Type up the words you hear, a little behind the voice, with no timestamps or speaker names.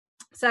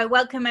So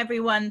welcome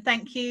everyone.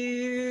 Thank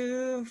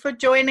you for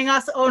joining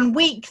us on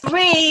week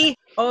 3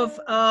 of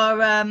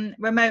our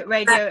remote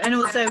radio, and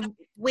also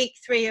week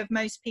 3 of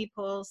most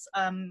people's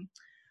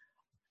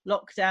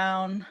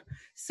lockdown.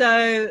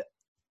 So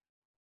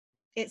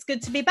it's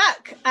good to be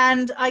back.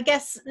 And I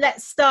guess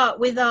let's start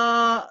with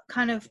our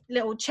kind of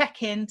little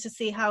check-in to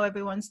see how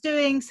everyone's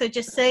doing. So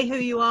just say who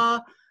you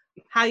are,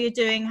 how you're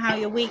doing, how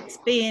your week's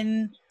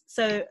been,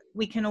 so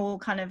we can all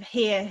kind of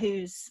hear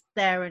who's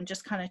there and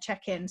just kind of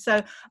check in.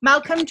 So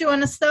Malcolm, do you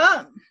want to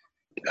start?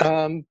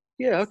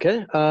 Yeah,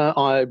 okay.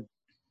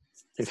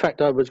 In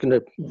fact, I was going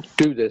to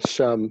do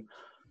this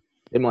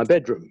in my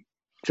bedroom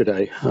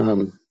today.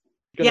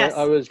 Yes.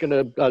 I was going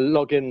to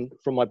log in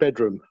from my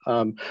bedroom,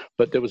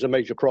 but there was a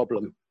major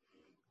problem.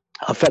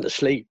 I fell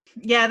asleep.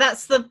 Yeah,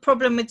 that's the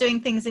problem with doing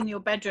things in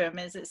your bedroom,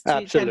 is it's too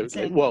Absolutely.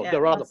 tempting. Well, Yeah,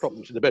 there are other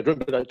problems in the bedroom,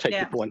 but I take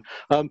your point.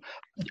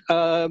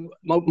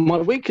 My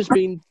week has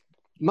been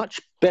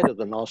much better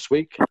than last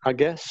week, I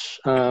guess.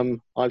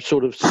 I've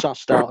sort of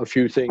sussed out a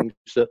few things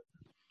that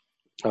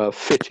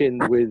fit in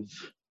with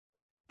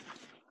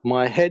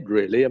my head,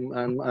 really, and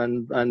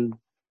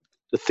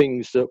the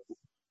things that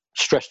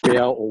stressed me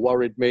out or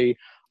worried me.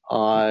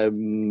 I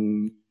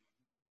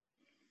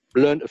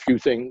learned a few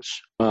things,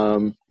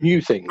 new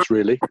things,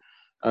 really,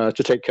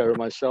 to take care of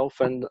myself,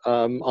 and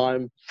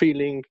I'm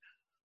feeling,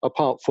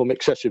 apart from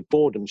excessive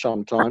boredom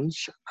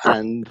sometimes,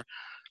 and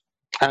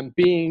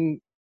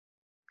being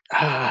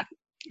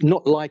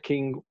not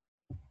liking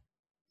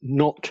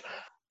not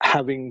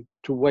having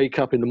to wake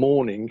up in the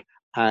morning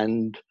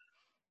and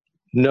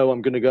know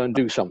I'm going to go and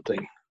do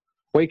something.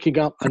 Waking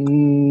up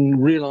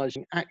and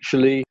realizing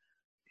actually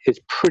it's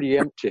pretty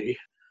empty.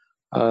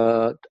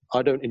 I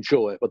don't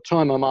enjoy it. By the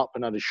time I'm up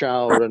and had a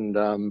shower and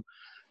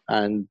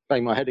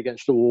bang my head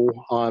against the wall,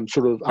 I'm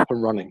sort of up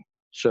and running.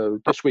 So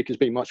this week has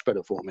been much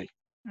better for me.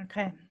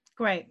 Okay,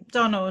 great.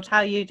 Donald, how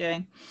are you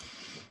doing?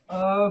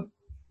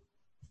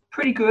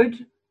 Pretty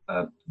good.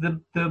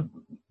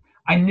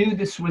 I knew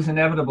this was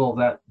inevitable,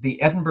 that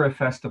the Edinburgh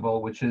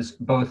Festival, which is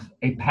both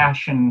a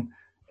passion,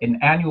 an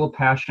annual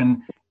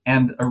passion,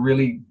 and a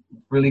really,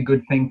 really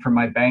good thing for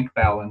my bank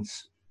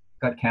balance,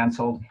 got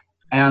canceled.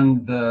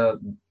 And the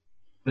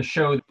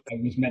show that I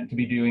was meant to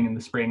be doing in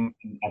the spring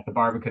at the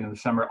Barbican in the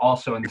summer,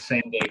 also in the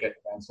same day, got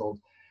canceled.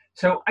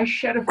 So I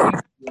shed a few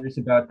tears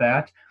about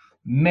that.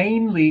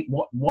 Mainly,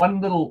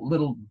 one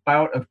little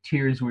bout of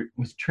tears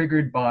was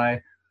triggered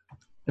by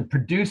the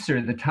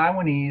producer, the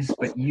Taiwanese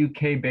but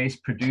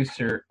UK-based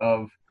producer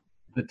of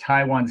the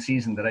Taiwan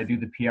season that I do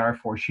the PR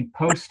for. She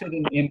posted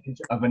an image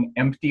of an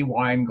empty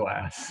wine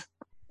glass.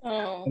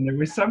 Oh. And there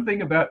was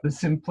something about the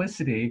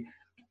simplicity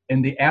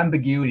and the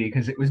ambiguity,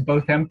 because it was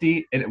both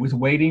empty and it was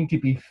waiting to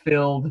be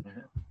filled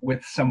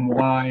with some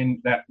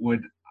wine that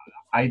would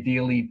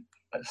ideally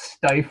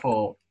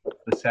stifle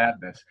the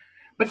sadness.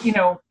 But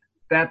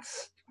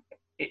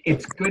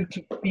it's good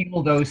to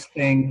feel those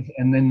things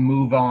and then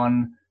move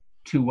on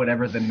to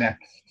whatever the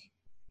next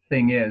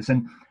thing is.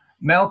 And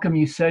Malcolm,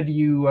 you said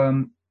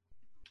the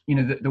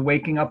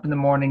waking up in the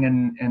morning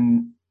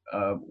and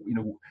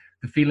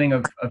the feeling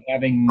of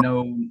having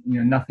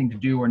nothing to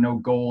do or no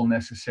goal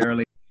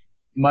necessarily.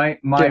 My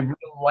real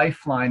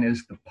lifeline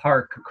is the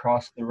park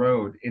across the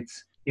road. It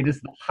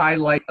is the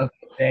highlight of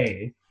the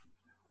day,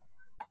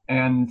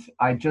 and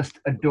I just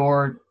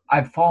adore.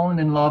 I've fallen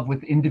in love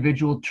with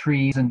individual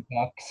trees and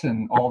ducks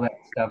and all that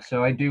stuff.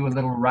 So I do a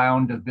little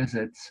round of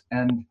visits,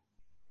 and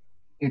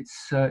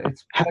it's.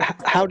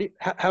 How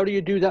do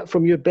you do that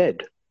from your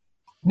bed?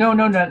 No,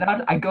 not,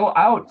 I go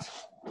out.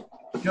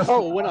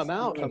 When I'm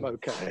out, I'm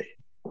okay.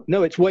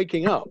 No, it's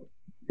waking up.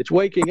 It's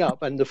waking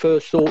up, and the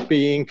first thought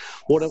being,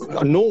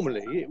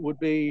 normally it would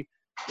be,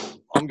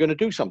 I'm going to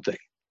do something.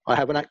 I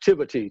have an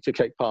activity to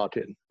take part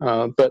in.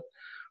 But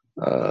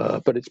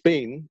it's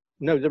been,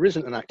 no, there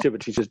isn't an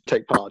activity to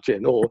take part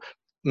in, or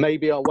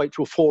maybe I'll wait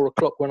till 4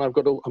 o'clock when I'm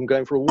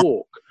going for a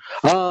walk.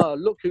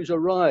 Look who's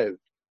arrived.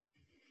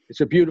 It's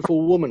a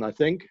beautiful woman, I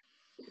think.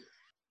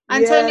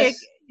 Antonio,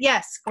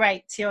 yes,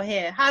 great, you're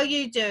here. How are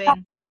you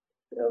doing?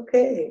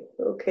 Okay.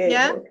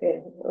 Yeah?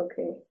 Okay.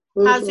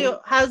 Mm-hmm.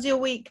 How's your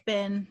week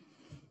been?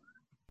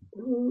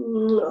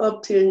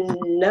 Up till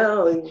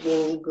now, it's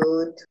been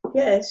good.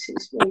 Yes,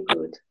 it's been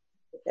good.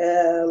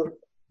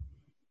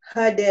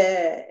 Had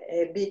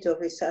a bit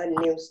of a sad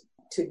news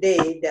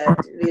today that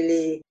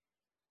really,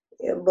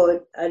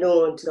 but I don't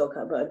want to talk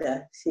about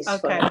that. It's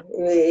okay. Fine.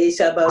 It's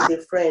about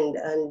a friend,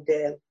 and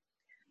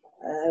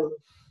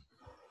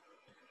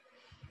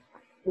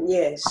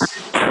yes,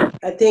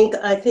 I think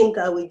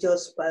I will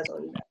just pass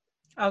on that.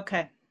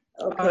 Okay.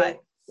 All right.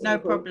 No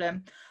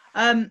problem.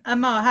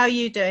 Amar, how are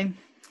you doing?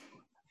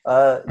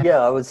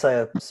 I would say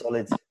a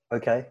solid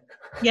okay.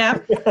 Yeah.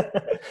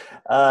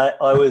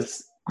 I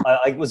was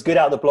good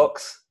out of the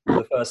blocks for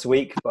the first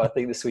week, but I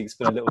think this week's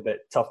been a little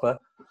bit tougher.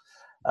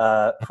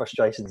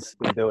 Frustration's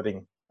been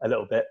building a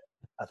little bit.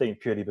 I think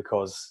purely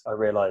because I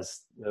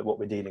realised what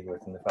we're dealing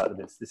with and the fact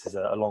that this is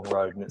a long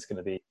road and it's going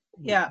to be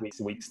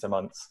weeks to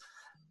months.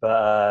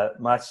 But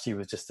my attitude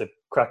was just to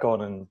crack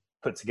on and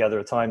put together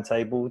a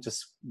timetable,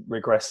 just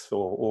regress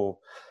or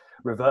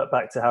revert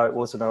back to how it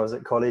was when I was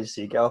at college.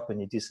 So you get up and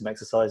you do some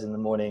exercise in the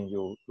morning,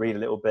 you'll read a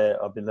little bit.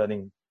 I've been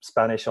learning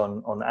Spanish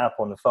on the app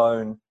on the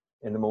phone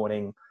in the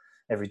morning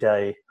every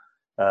day.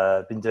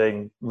 Been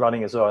doing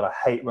running as well, and I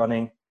hate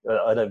running.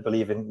 I don't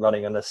believe in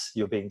running unless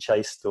you're being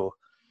chased or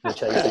you're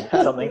chasing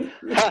something.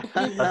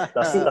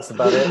 That's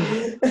about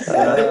it.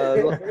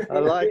 I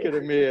like it,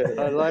 Amir.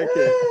 I like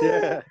it.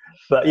 Yeah.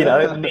 But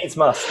needs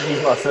must.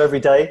 So every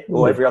day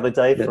or every other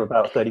day for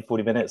about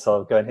 30-40 minutes,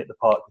 I'll go and hit the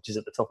park, which is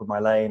at the top of my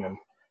lane, and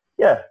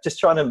just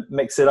trying to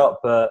mix it up.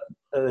 But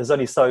there's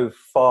only so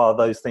far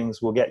those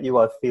things will get you.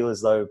 I feel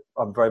as though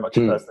I'm very much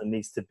a person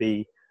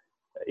that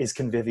is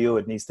convivial.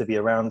 It needs to be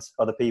around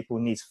other people,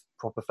 needs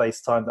proper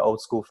FaceTime, the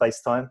old school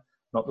FaceTime,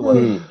 not the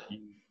one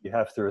you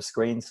have through a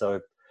screen.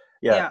 So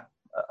I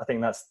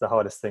think that's the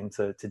hardest thing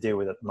to deal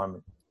with at the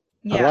moment.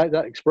 I like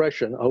that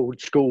expression,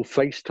 old school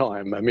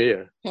FaceTime,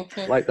 Amir.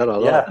 I like that a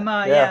lot.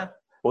 Yeah.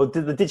 Well,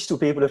 the digital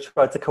people have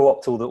tried to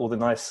co-opt all the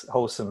nice,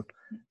 wholesome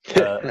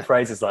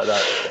phrases like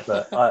that.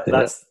 But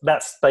that's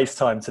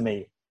FaceTime to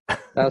me.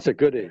 That's a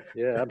goodie.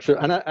 Yeah,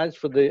 absolutely. And as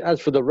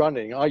for the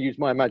running, I use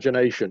my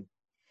imagination.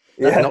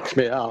 That knocks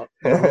me out.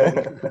 All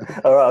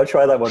right, I'll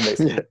try that one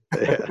next week.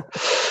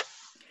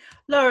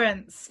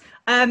 Lawrence,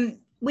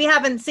 we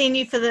haven't seen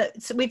you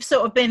so we've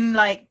sort of been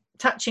like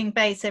touching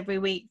base every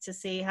week to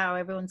see how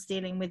everyone's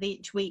dealing with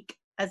each week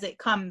as it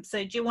comes.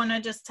 So do you want to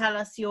just tell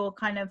us your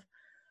kind of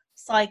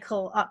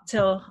cycle up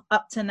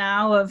to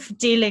now of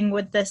dealing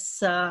with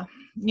this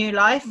new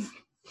life?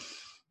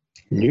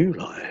 New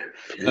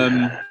life.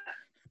 Yeah.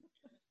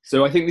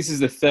 So I think this is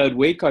the third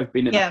week I've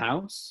been in the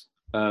house,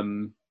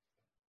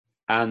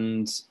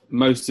 and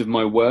most of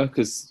my work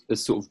has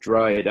sort of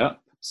dried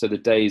up. So the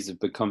days have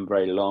become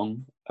very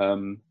long.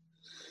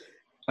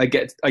 I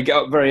get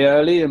up very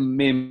early, and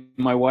me and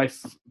my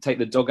wife take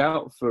the dog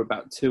out for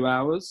about 2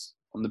 hours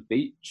on the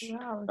beach.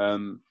 Wow.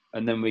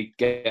 And then we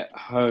get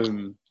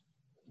home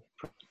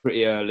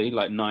pretty early,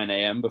 like 9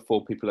 a.m.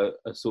 before people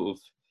are sort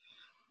of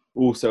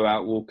also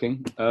out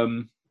walking.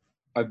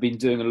 I've been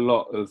doing a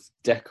lot of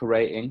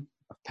decorating.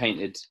 I've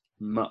painted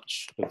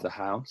much of the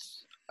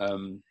house,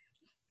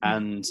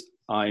 and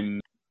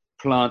I'm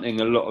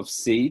planting a lot of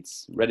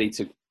seeds, ready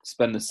to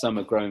spend the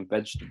summer growing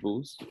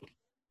vegetables,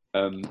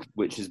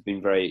 which has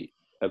been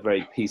a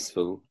very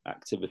peaceful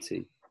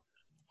activity.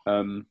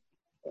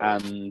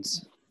 And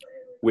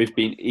we've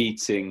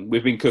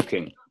been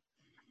cooking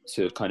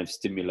to kind of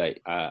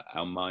stimulate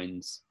our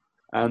minds.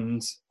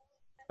 And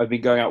I've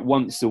been going out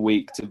once a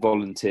week to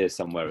volunteer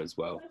somewhere as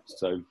well.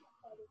 So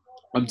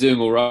I'm doing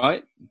all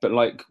right, but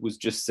like was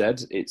just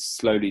said, it's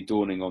slowly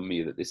dawning on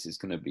me that this is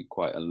going to be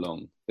quite a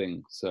long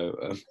thing.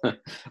 So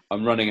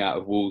I'm running out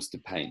of walls to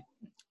paint,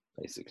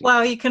 basically.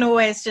 Well, you can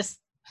always just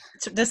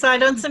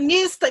decide on some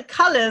new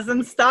colours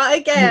and start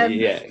again.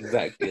 Yeah,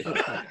 exactly.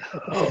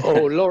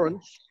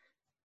 Lawrence,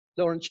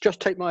 just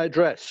take my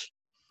address.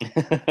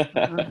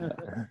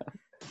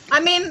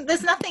 I mean,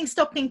 there's nothing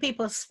stopping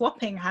people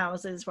swapping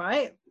houses,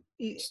 right?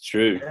 It's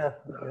true.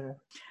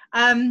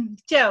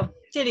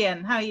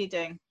 Gillian, how are you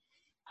doing?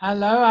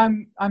 Hello,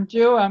 I'm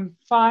Jill. I'm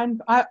fine.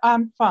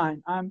 I'm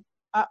fine. I'm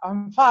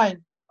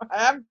fine.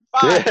 I am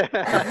fine.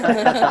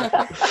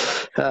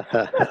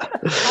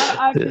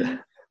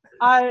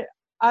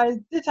 I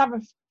did have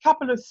a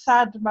couple of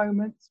sad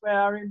moments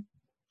where I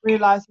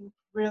realised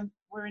we're in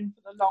for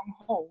the long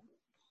haul.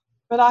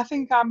 But I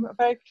think I'm a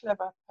very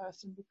clever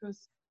person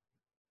because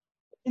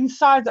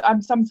inside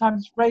I'm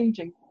sometimes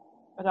raging,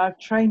 but I've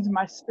trained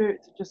my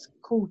spirit to just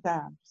cool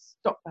down,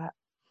 stop that.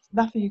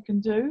 There's nothing you can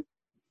do.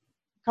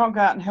 You can't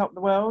go out and help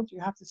the world. You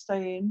have to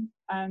stay in.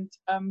 And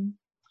and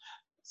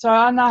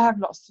I have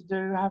lots to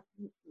do.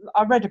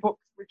 I read a book,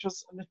 which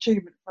was an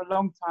achievement for a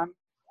long time.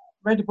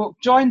 Read a book,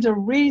 joined a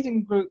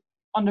reading group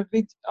on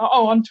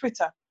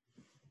Twitter.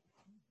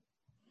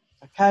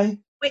 Okay.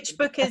 Which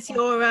book is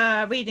your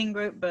reading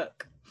group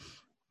book?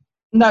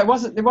 No, it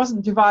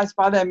wasn't devised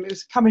by them. It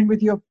was coming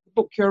with your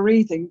book you're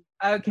reading.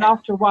 Okay. And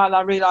after a while,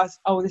 I realised,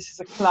 this is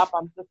a club.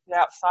 I'm just the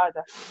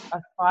outsider.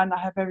 That's fine. I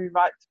have every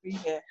right to be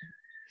here.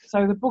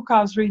 So the book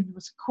I was reading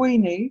was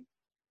Queenie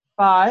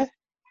by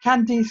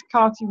Candice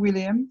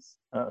Carty-Williams.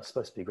 Oh, it's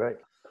supposed to be great.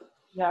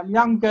 Yeah, a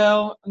young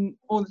girl and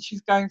all that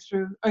she's going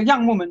through, a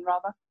young woman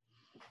rather,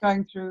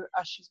 going through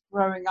as she's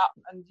growing up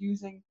and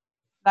using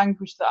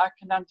language that I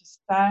can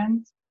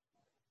understand,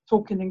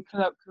 talking in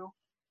colloquial.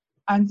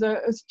 And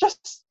it was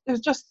just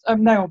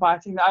nail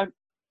biting.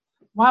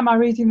 Why am I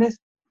reading this?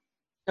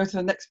 Go to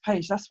the next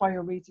page. That's why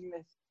you're reading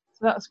this.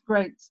 So that's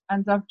great.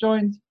 And I've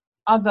joined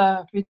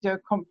other video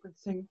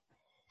conferencing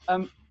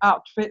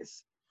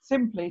outfits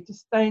simply to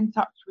stay in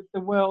touch with the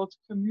world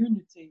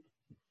community.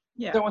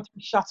 Yeah. Don't want to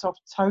be shut off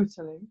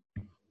totally.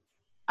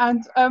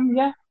 And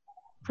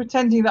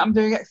pretending that I'm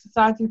doing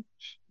exercises,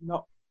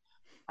 not.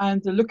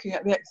 And looking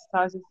at the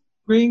exercises,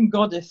 Green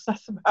Goddess,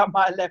 that's about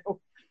my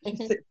level. She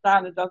sits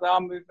down and does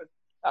arm movement.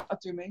 That'll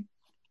do me.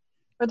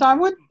 But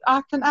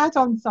I can add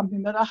on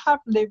something that I have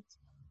lived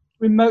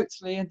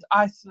remotely and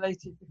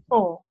isolated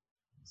before.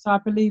 So I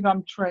believe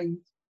I'm trained.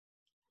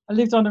 I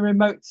lived on a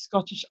remote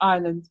Scottish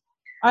island.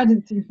 I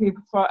didn't see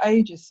people for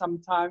ages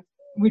sometimes.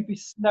 We'd be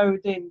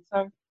snowed in.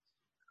 So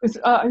it's,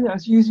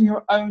 it's using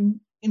your own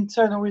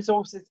internal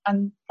resources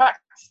and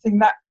practicing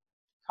that.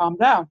 Calm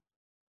down.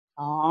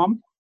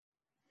 Calm.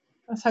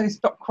 That's how you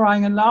stop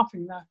crying and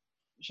laughing now.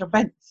 It's your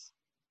vents.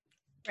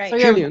 Great. So,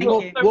 Gillian,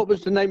 Thank you. what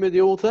was the name of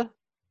the author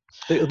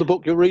of the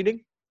book you're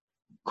reading?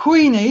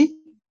 Queenie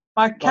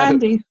by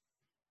Candy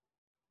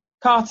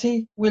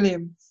Carty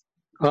Williams.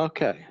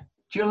 Okay.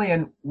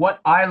 Gillian, what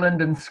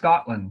island in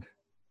Scotland?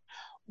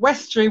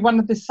 Westray, one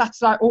of the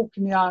satellite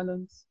Orkney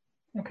Islands.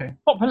 Okay.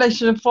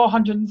 Population of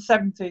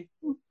 470.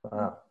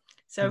 Wow.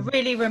 So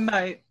really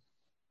remote.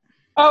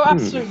 Oh,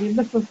 absolutely.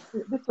 This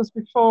was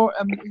before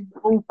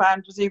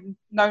broadband was even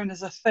known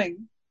as a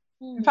thing.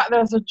 In fact, there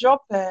was a job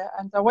there,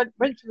 and I went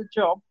for the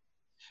job,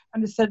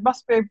 and it said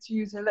must be able to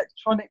use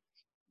electronic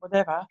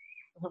whatever.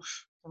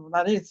 Oof, I don't know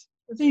what that is.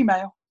 It was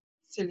email.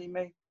 Silly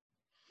me.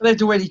 But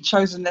they'd already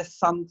chosen their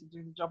son to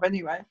do the job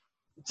anyway.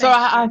 So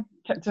I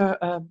kept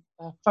a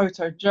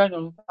photo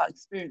journal of that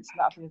experience, and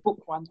that'll be a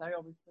book one day,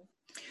 obviously.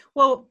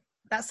 Well,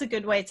 that's a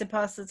good way to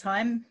pass the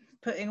time,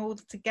 putting all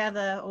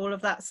together all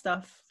of that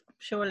stuff,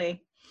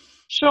 surely.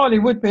 Surely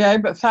would be,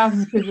 but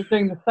thousands of people are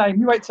doing the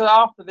same. You wait till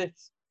after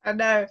this. I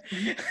know.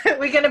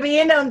 We're going to be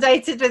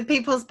inundated with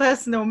people's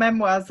personal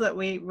memoirs that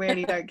we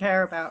really don't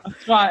care about.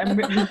 That's right.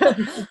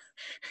 And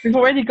we've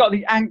already got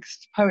the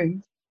angst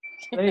poems.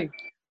 Please.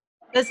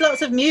 There's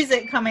lots of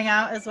music coming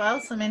out as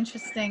well. Some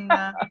interesting,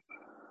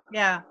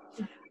 yeah.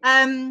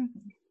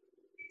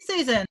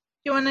 Susan,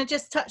 do you want to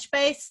just touch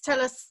base? Tell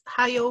us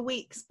how your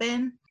week's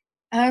been.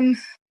 I'm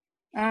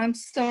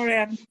sorry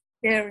I'm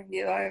scaring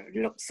you. I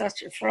look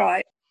such a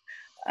fright.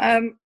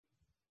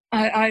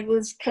 I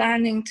was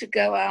planning to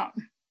go out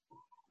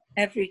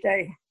every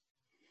day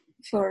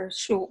for a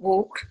short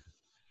walk,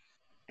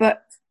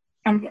 but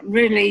I'm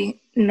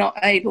really not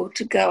able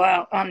to go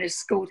out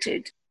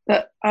unescorted.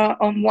 But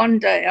on one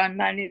day I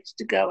managed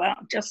to go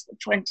out just for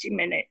 20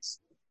 minutes,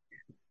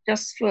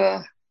 just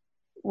for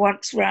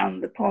once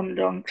round the pond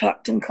on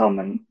Clucton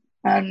Common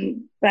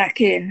and back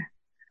in.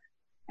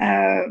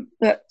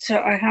 But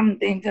I haven't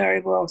been very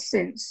well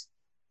since.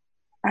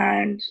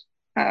 And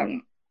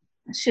I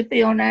should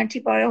be on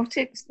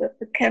antibiotics, but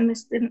the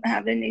chemist didn't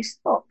have any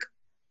stock.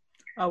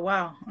 Oh,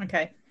 wow.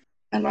 Okay.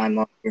 And I'm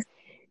on this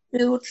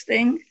field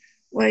thing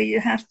where you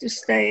have to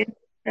stay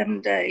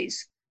 7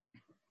 days.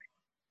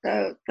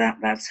 So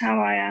that's how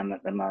I am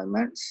at the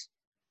moment.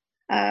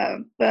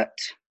 But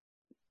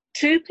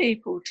 2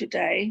 people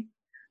today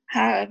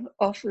have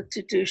offered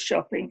to do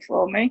shopping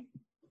for me,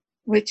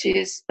 which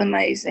is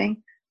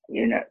amazing,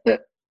 you know.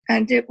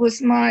 And it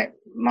was my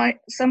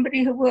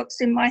somebody who works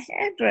in my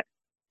hairdresser,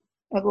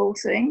 of all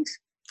things.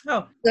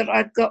 Oh. That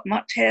I've got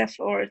much hair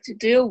for her to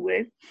deal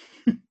with.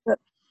 But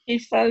she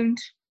phoned,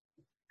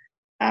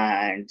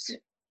 and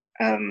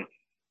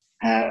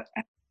her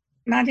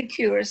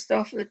manicurist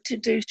offered to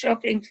do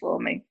shopping for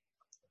me,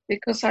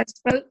 because I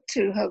spoke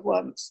to her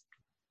once,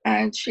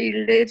 and she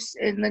lives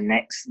in the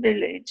next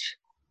village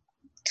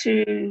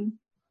to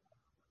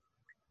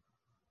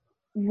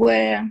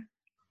where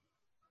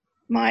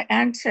my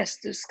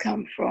ancestors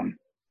come from.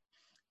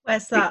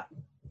 Where's that?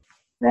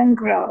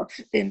 Węgrzów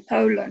in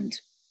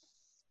Poland,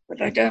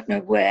 but I don't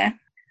know where.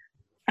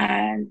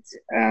 And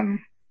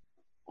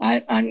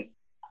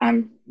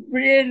I'm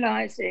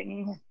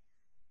realizing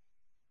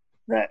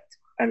that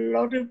a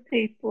lot of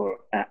people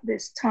at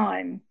this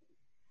time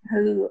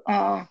who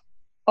are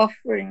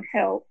offering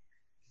help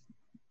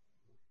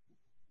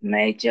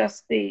may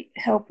just be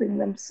helping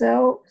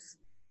themselves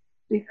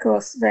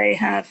because they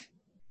have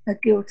a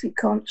guilty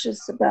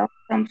conscience about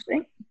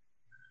something.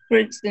 For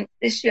instance,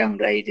 this young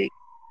lady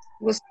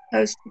was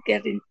supposed to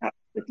get in touch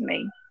with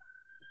me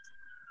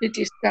to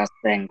discuss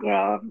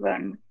Węgrzów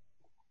and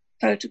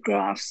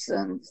photographs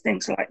and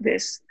things like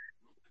this.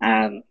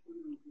 Better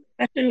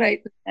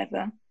late than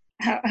never.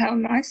 How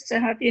nice to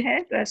have your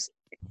hairdresser.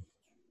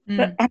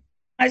 But I'm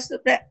surprised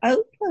that they're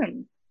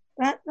open.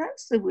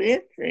 That's the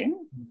weird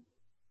thing.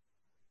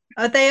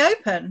 Are they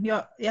open,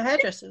 your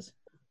hairdressers?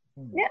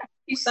 Yeah,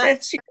 she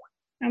said she'd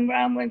come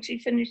round when she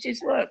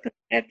finishes work.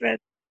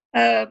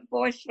 Her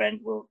boyfriend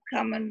will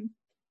come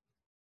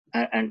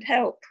and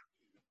help.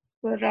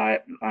 But I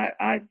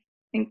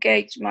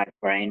engaged my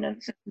brain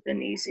and found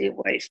an easier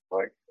way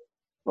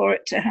for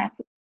it to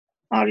happen.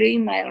 I'll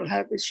email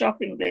her the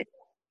shopping list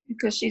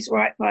because she's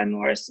right by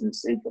Morrison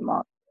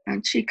Supermarket,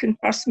 and she can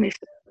trust me if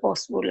the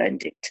boss will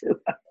lend it to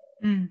her.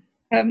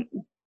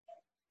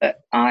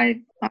 But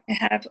I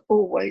have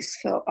always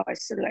felt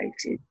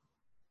isolated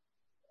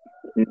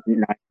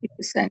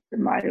 90% of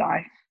my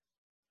life.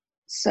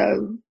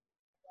 So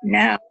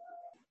now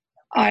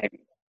I'm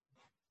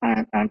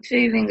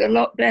feeling a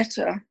lot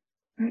better,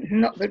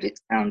 not that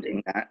it's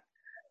sounding that,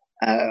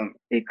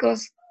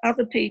 because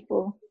other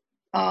people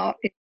are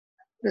in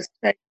the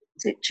same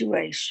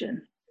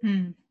situation.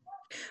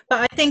 But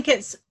I think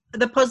it's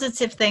the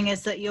positive thing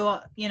is that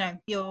you're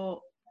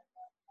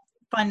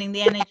finding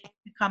the energy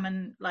to come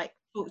and like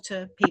talk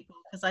to people,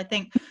 because I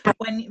think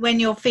when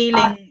you're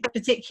feeling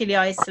particularly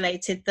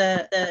isolated,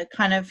 the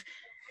kind of,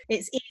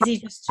 it's easy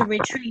just to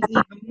retreat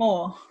even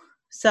more.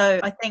 So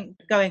I think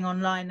going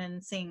online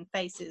and seeing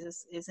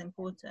faces is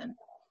important.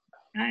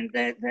 And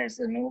there's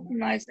an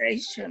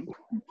organisation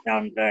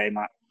done very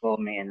much for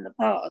me in the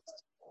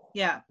past.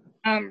 Yeah.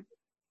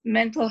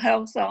 Mental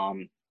health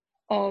arm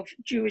of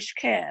Jewish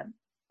Care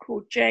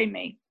called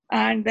Jamie,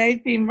 and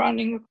they've been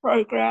running a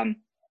program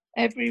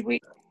every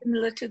week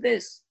similar to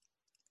this.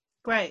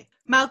 Great.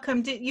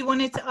 Malcolm, you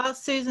wanted to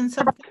ask Susan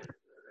something?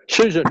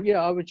 Susan,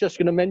 yeah, I was just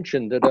going to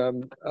mention that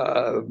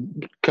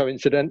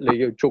coincidentally,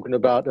 you're talking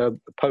about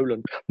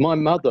Poland. My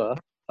mother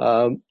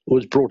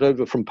was brought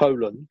over from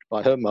Poland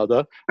by her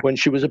mother when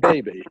she was a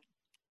baby.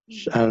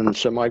 And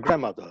so my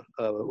grandmother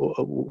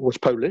was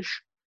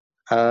Polish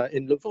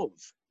in Lvov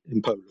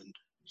in Poland.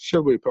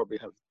 So we probably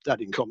have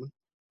that in common.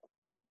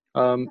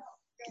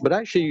 But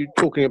actually,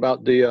 talking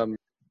about the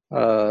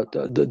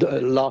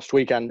last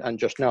week and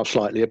just now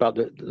slightly about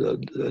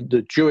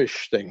the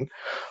Jewish thing,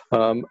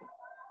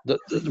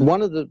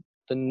 one of the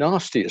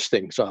nastiest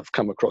things I've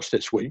come across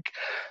this week,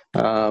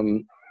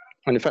 and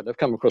in fact I've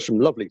come across some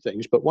lovely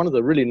things, but one of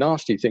the really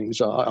nasty things,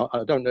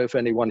 I don't know if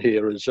anyone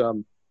here has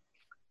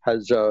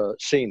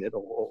seen it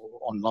or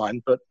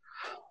online, but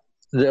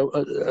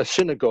a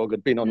synagogue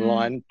had been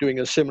online doing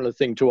a similar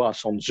thing to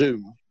us on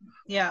Zoom.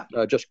 Yeah.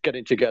 Just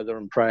getting together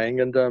and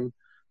praying,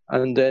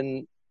 and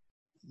then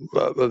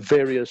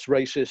various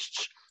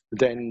racists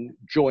then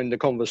joined the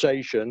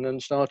conversation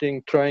and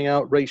starting throwing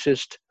out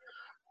racist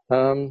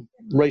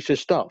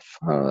stuff.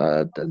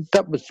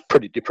 That was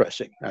pretty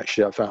depressing,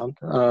 actually, I found.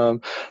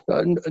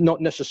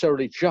 Not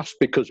necessarily just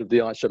because of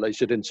the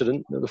isolated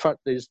incident. The fact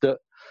is that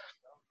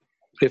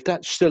if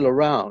that's still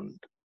around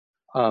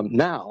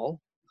now,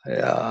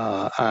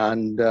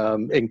 and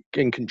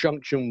in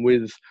conjunction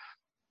with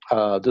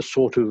the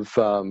sort of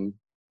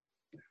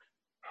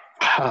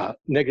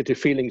negative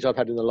feelings I've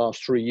had in the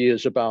last 3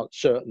 years about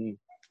certain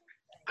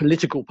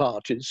political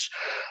parties,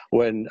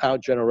 when our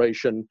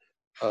generation,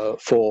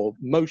 for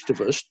most of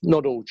us,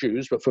 not all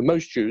Jews, but for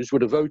most Jews,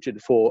 would have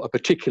voted for a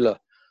particular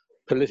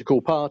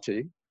political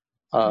party,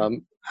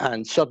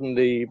 and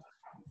suddenly,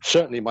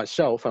 certainly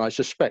myself, and I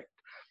suspect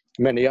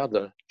many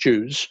other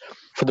Jews,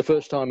 for the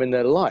first time in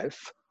their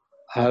life,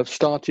 have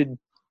started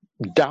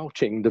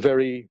doubting the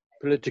very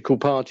political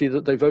party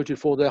that they voted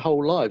for their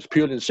whole lives,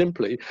 purely and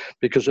simply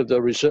because of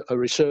the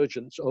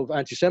resurgence of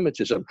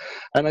anti-Semitism.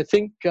 And I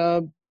think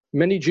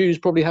many Jews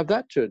probably have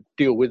that to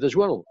deal with as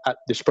well at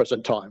this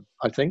present time,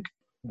 I think.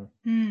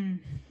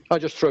 I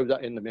just throw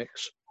that in the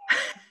mix.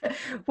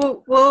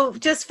 We'll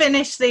just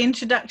finish the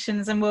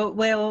introductions and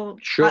we'll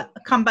sure.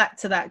 Come back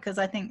to that, because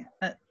I think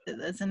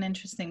there's an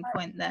interesting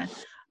point there.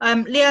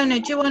 Leona,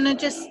 do you want to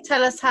just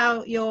tell us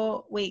how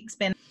your week's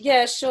been?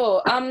 Yeah,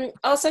 sure.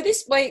 So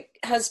this week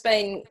has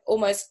been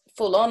almost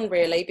full on,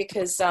 really,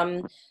 because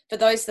for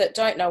those that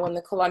don't know on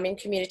the call, I'm in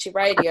community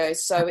radio,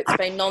 so it's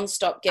been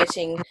non-stop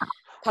getting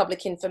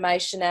public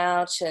information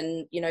out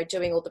and, you know,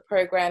 doing all the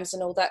programs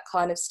and all that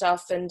kind of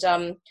stuff. And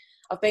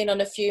I've been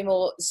on a few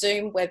more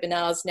Zoom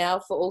webinars now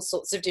for all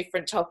sorts of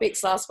different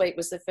topics. Last week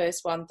was the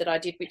first one that I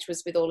did, which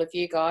was with all of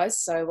you guys.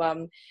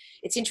 So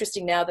it's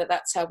interesting now that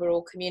that's how we're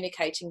all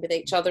communicating with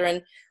each other.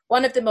 And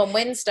one of them on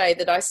Wednesday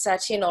that I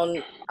sat in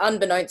on,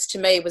 unbeknownst to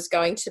me, was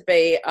going to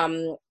be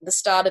the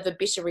start of a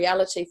bitter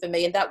reality for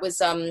me. And that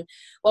was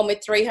one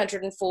with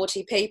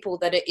 340 people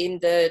that are in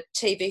the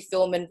TV,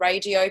 film and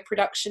radio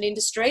production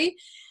industry.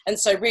 And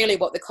so really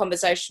what the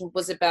conversation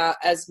was about,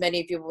 as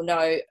many of you will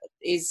know,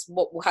 is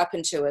what will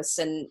happen to us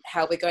and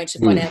how we're going to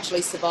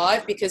financially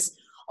survive. Because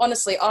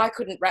honestly, I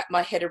couldn't wrap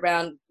my head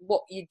around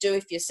what you do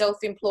if you're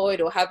self-employed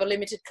or have a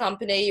limited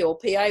company or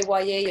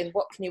PAYE, and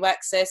what can you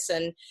access.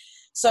 And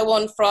so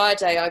on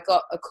Friday, I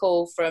got a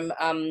call from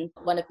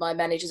one of my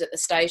managers at the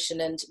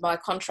station, and my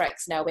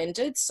contract's now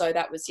ended. So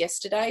that was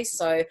yesterday.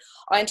 So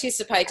I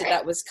anticipated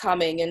that was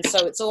coming. And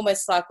so it's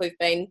almost like we've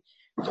been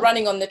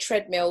running on the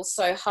treadmill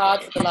so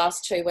hard for the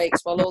last 2 weeks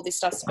while all this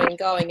stuff's been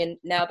going, and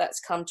now that's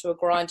come to a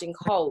grinding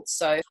halt.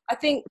 So I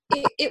think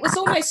it was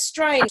almost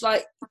strange.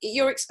 Like,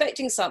 you're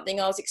expecting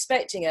something, I was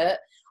expecting it,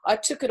 I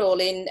took it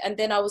all in, and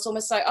then I was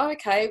almost like, oh,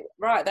 okay,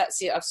 right,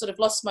 that's it, I've sort of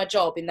lost my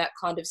job in that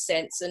kind of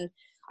sense. And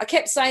I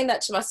kept saying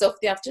that to myself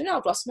the afternoon,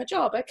 I've lost my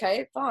job,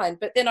 okay, fine.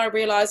 But then I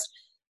realised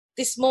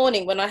this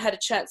morning when I had a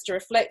chance to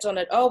reflect on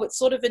it, oh, it's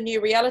sort of a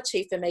new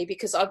reality for me,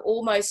 because I've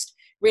almost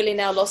really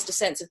now lost a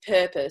sense of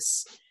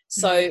purpose.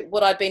 So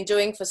what I'd been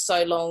doing for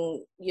so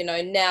long, you know,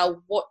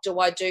 now what do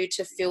I do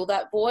to fill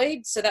that void?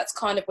 So that's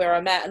kind of where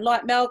I'm at. And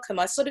like Malcolm,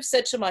 I sort of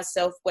said to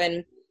myself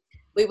when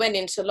we went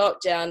into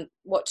lockdown,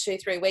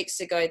 2-3 weeks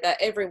ago, that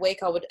every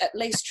week I would at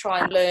least try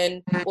and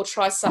learn or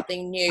try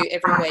something new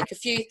every week, a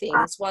few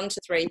things, 1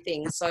 to 3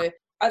 things. So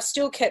I've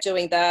still kept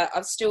doing that.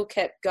 I've still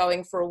kept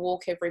going for a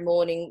walk every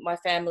morning. My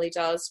family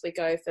does. We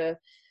go for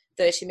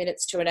 30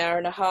 minutes to an hour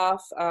and a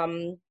half.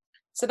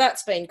 So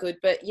that's been good.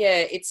 But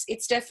yeah,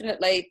 it's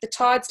definitely, the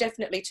tide's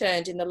definitely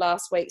turned in the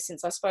last week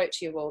since I spoke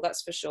to you all,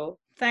 that's for sure.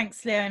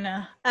 Thanks,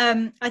 Leona.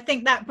 I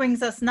think that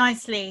brings us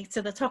nicely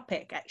to the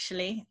topic,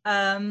 actually.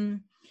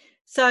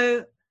 So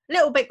a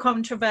little bit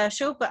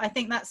controversial, but I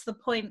think that's the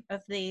point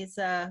of these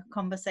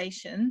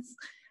conversations,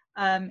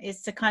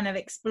 is to kind of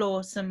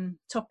explore some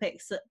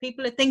topics that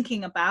people are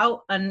thinking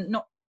about and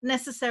not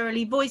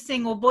necessarily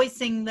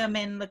voicing them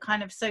in the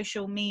kind of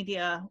social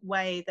media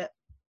way that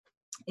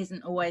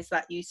isn't always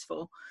that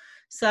useful.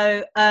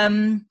 So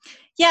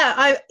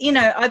yeah,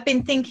 I've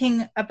been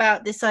thinking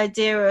about this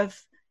idea of,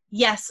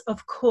 yes,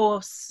 of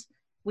course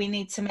we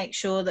need to make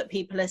sure that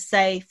people are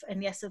safe,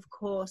 and yes, of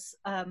course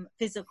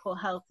physical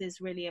health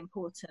is really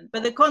important,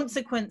 but the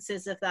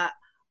consequences of that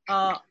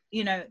are,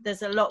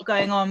 there's a lot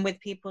going on with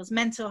people's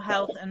mental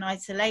health and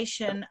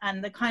isolation,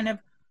 and the kind of,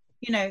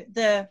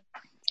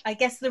 I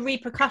guess the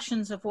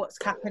repercussions of what's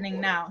happening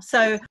now.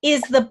 So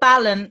is the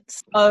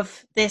balance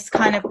of this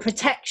kind of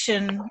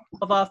protection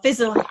of our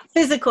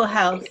physical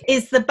health,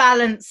 is the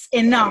balance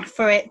enough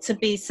for it to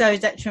be so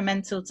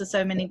detrimental to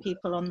so many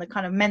people on the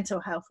kind of mental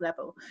health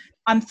level?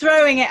 I'm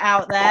throwing it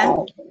out there.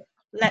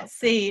 Let's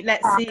see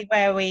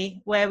where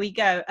we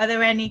go. Are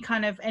there any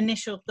kind of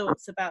initial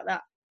thoughts about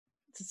that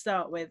to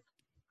start with?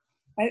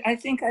 I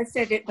think I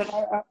said it, but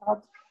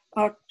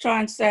I'll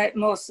try and say it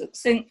more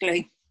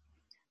succinctly.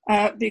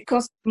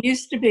 Because I'm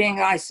used to being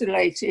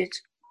isolated,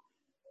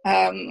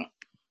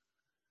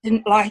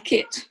 didn't like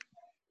it,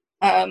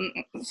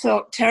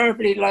 felt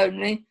terribly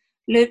lonely,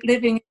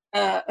 living in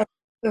a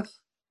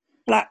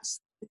flats,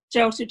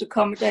 sheltered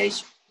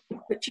accommodation,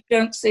 but you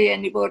don't see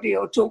anybody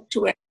or talk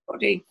to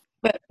anybody.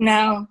 But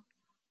now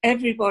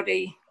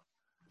everybody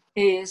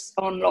is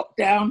on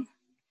lockdown,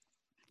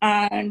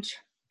 and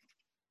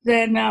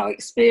they're now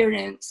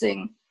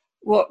experiencing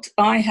what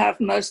I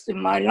have most of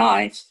my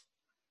life,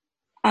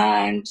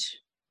 and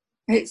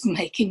it's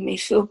making me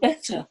feel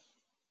better.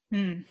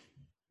 Am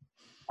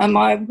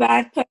I a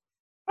bad person?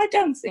 I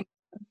don't think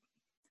so.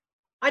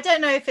 I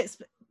don't know if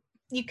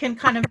you can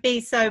kind of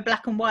be so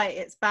black and white,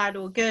 it's bad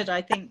or good.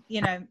 I think,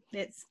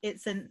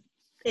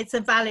 it's a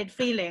valid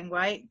feeling,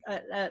 right?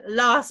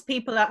 Last,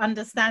 people are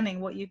understanding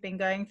what you've been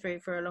going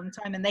through for a long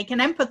time, and they can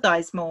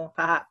empathize more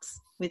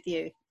perhaps with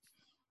you.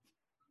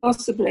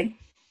 Possibly.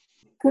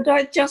 Could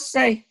I just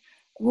say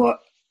what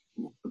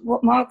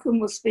Malcolm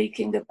was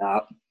speaking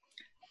about?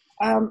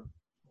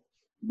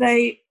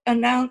 They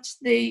announced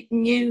the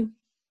new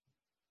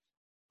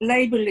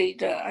Labour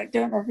leader. I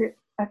don't know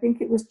I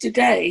think it was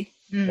today.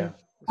 Yeah.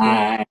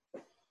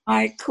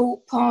 I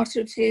caught part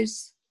of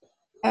his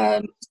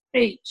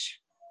speech,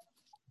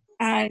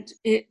 and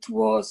it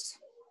was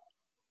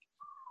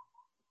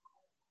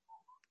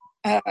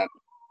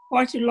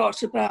quite a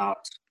lot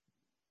about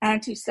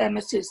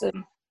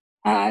anti-Semitism,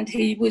 and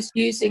he was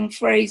using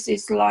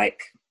phrases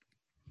like,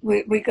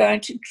 we're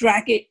going to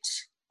drag it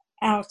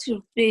out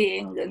of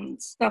being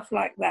and stuff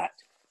like that.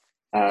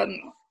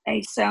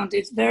 He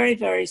sounded very,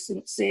 very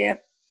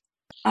sincere.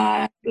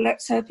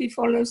 Let's hope he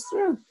follows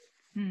through.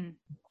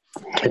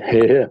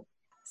 Yeah.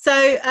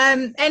 So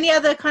any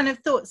other kind of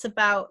thoughts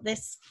about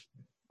this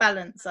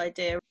balance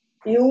idea?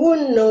 You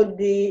won't know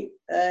the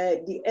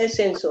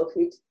essence of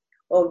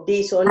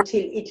this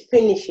until it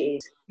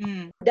finishes.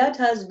 That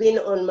has been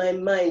on my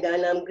mind,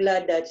 and I'm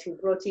glad that you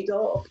brought it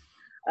up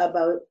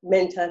about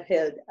mental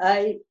health.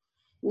 I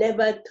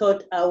never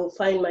thought I would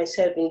find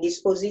myself in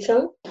this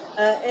position.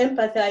 I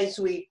empathize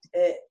with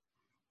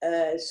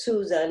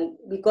Susan,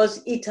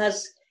 because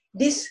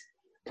this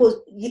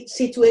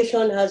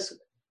situation has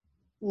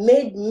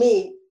made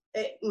me,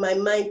 my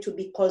mind to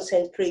be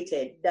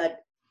concentrated,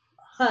 that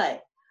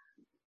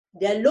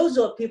there are loads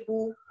of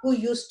people who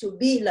used to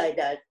be like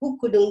that, who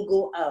couldn't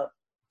go out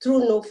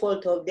through no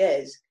fault of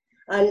theirs.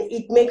 And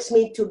it makes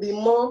me to be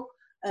more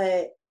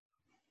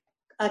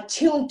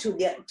attuned to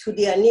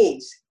their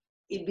needs,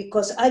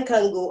 because I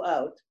can't go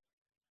out.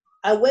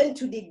 I went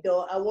to the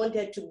door, I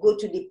wanted to go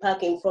to the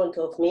park in front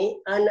of me,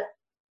 and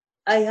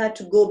I had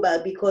to go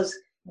back because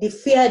the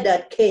fear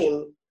that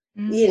came,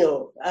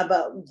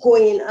 about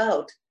going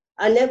out,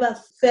 I never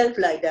felt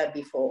like that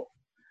before.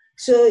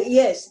 So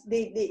yes,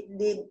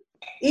 the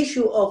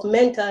issue of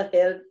mental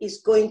health is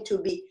going to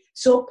be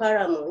so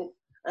paramount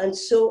and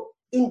so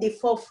in the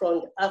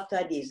forefront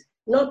after this.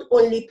 Not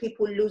only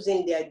people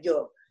losing their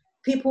job,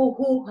 people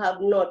who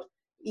have not,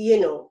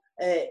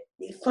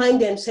 find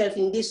themselves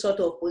in this sort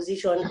of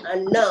position,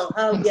 and now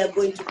how they are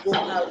going to go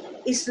out.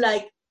 It's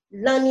like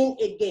learning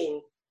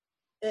again.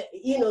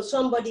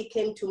 Somebody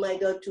came to my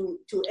door to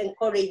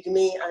encourage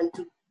me and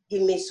to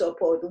give me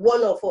support.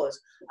 One of us,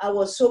 I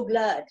was so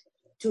glad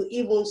to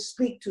even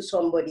speak to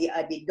somebody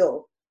at the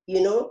door,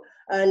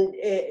 and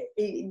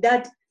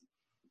that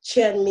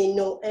cheered me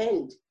no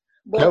end.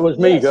 But that was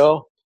me,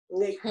 girl.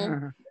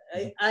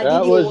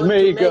 That was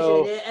me,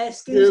 girl.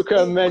 You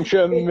can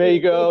mention me,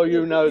 girl.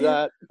 You know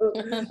that.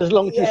 As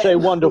long as you say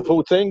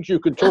wonderful things, you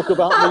can talk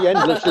about me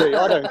endlessly.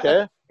 I don't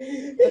care.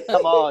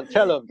 Come on,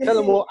 tell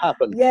them what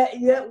happened.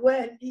 Yeah.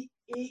 Well,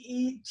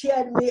 he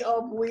cheered me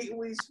up.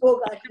 We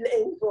spoke at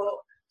length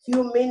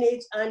few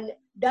minutes, and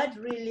that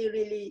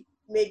really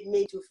made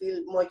me to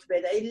feel much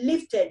better. It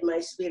lifted my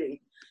spirit.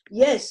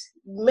 Yes,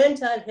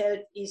 mental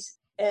health is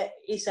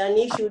an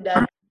issue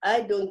that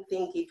I don't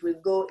think it will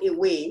go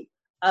away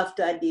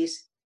after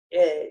this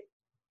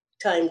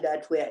time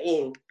that we're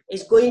in.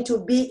 It's going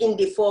to be in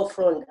the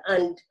forefront,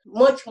 and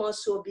much more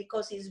so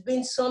because it's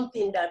been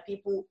something that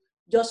people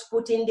just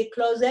put in the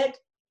closet.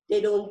 They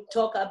don't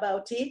talk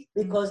about it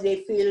because they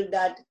feel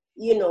that,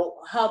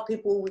 how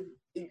people will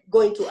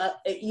going to,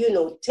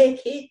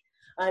 take it,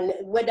 and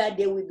whether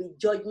they will be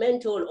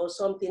judgmental or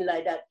something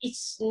like that.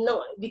 It's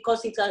not,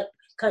 because it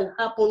can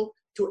happen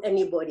to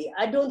anybody.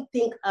 I don't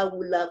think I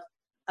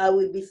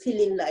will be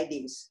feeling like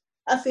this.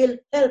 I feel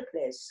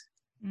helpless,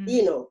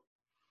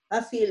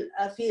 I feel,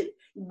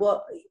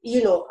 but,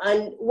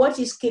 and what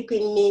is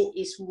keeping me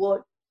is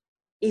what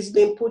is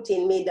being put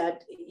in me,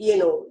 that,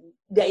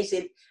 there is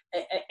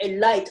a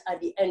light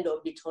at the end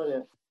of the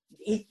tunnel.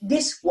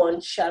 This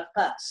one shall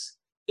pass.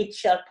 It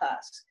shall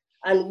pass.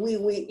 And we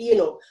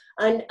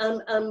and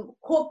I'm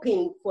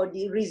hoping for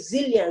the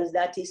resilience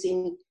that is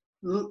in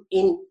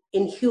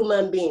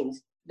human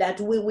beings, that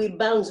we will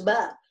bounce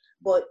back.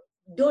 But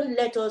don't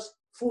let us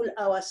fool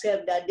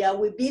ourselves that there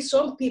will be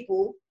some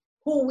people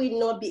who will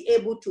not be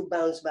able to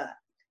bounce back.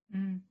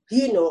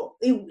 They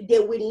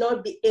will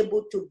not be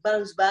able to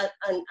bounce back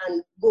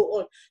and go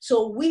on.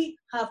 So we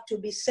have to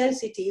be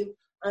sensitive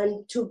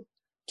and to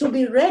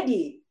be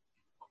ready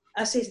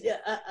as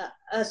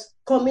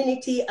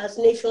community, as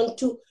nation,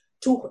 to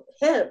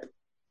help,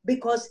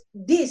 because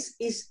this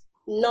is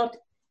not,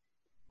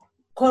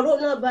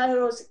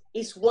 coronavirus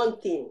is one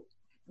thing.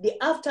 The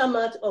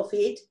aftermath of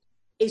it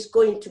is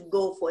going to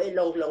go for a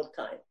long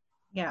time.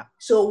 Yeah.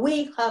 So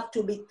we have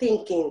to be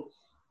thinking,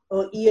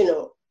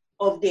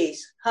 of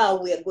this,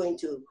 how we are going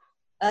to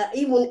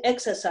even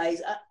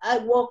exercise. I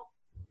walk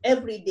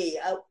every day.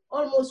 I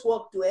almost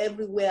walk to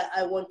everywhere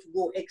I want to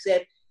go,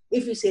 except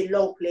if it's a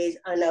long place,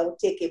 and I will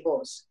take a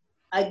bus.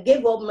 I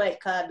gave up my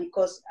car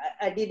because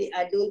I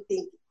don't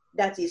think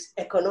that is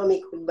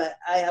economical, but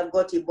I have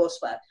got a bus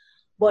pass.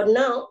 But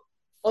now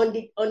on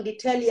the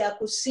telly, I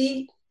could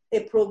see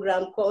a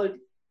program called,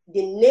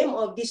 the name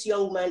of this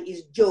young man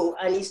is Joe,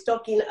 and he's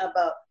talking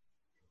about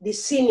the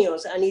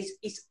seniors, and he's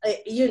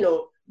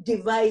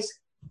devised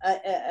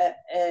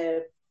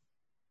a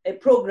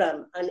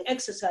program, an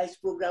exercise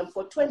program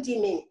for 10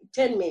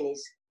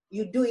 minutes.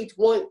 You do it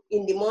one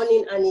in the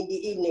morning and in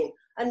the evening,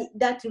 and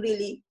that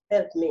really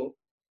helped me,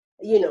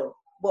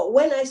 But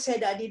when I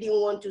said I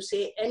didn't want to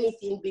say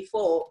anything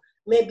before,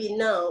 maybe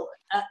now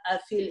I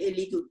feel a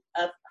little,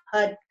 I've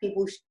had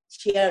people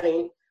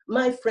sharing.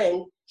 My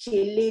friend,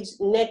 she lives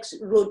next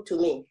road to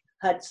me.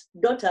 Her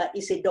daughter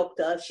is a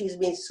doctor. She's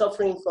been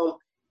suffering from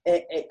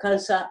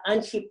cancer,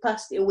 and she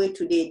passed away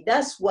today.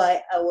 That's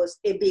why I was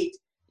a bit,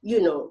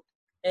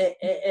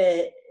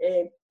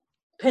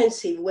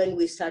 pensive when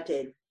we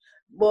started.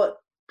 But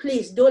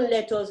please don't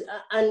let us,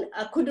 and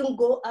I couldn't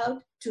go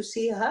out to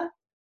see her.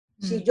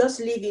 She just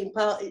lives in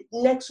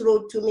next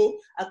road to me.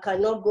 I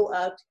cannot go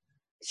out.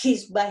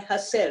 She's by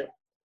herself,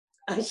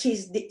 and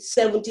she's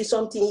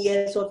 70-something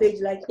years of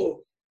age like me.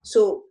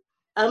 So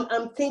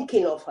I'm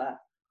thinking of her,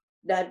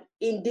 that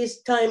in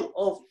this time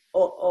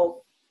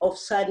of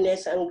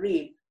sadness and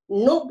grief,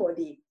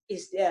 nobody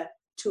is there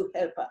to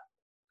help her.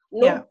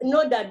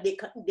 Not that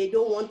they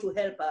don't want to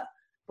help her,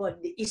 but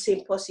it's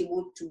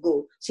impossible to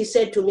go. She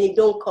said to me,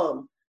 "Don't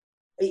come.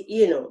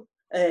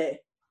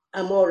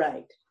 I'm all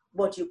right."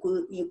 But you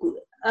could.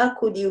 How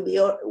could you be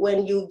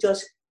when you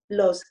just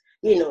lost?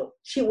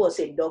 She was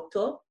a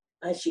doctor,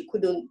 and she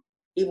couldn't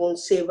even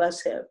save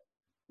herself.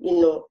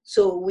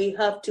 So we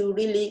have to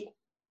really.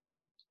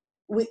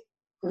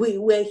 We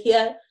were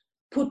here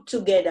put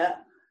together,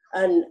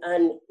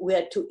 and we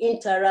are to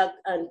interact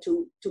and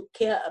to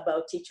care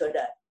about each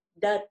other.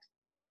 That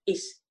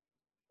is,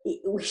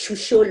 we should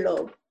show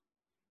love.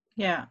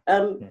 Yeah.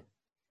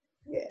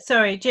 Yeah.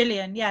 Sorry,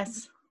 Gillian.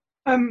 Yes.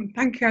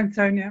 Thank you,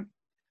 Antonia.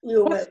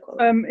 You're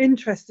welcome.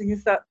 Interesting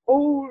is that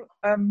all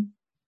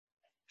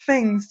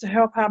things to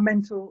help our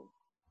mental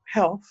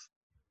health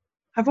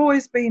have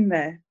always been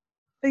there.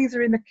 Things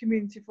are in the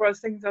community for us.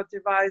 Things are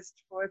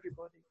devised for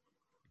everybody.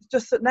 It's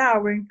just that now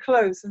we're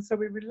enclosed, and so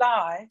we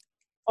rely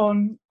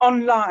on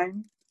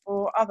online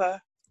or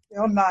other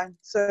online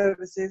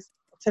services,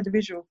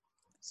 televisual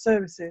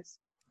services.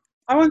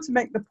 I want to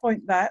make the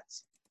point that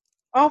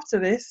after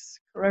this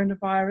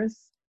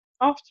coronavirus,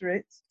 after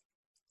it,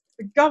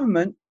 the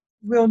government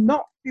will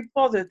not be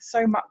bothered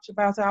so much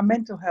about our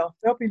mental health.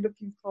 They'll be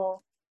looking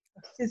for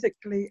a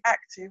physically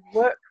active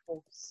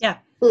workforce. Yeah.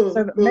 So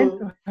that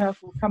mental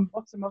health will come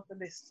bottom of the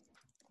list.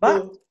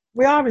 But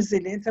we are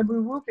resilient, and we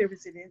will be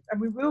resilient, and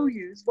we will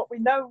use what we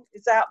know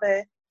is out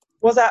there,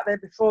 was out there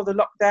before the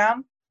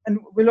lockdown, and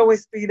will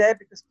always be there,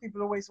 because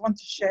people always want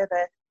to share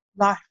their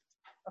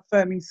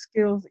life-affirming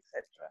skills,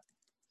 etc.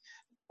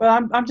 But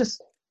I'm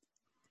just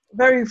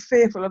very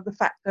fearful of the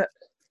fact that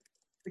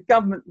the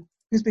government,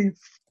 who's been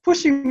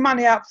pushing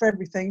money out for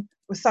everything,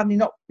 will suddenly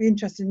not be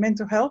interested in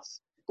mental health.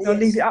 They'll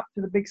leave it up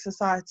to the big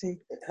society,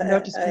 and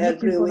they'll just be I looking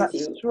agree for with that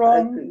you. I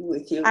strong, agree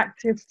with you.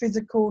 active,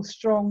 physical,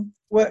 strong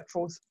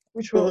workforce,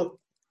 which will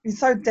be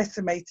so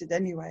decimated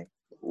anyway.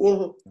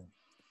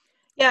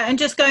 Yeah, and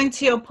just going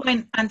to your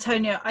point,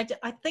 Antonio, I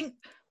think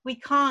we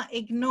can't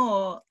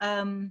ignore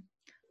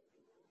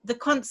the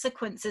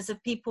consequences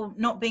of people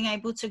not being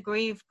able to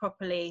grieve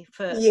properly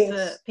for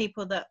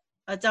people that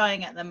are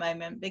dying at the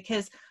moment,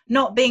 because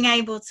not being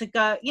able to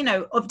go, you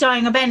know, of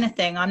dying of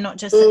anything, I'm not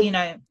just, you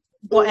know,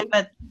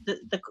 whatever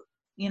the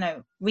you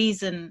know,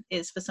 reason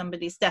is for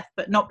somebody's death,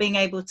 but not being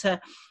able to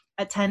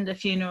attend a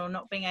funeral,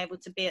 not being able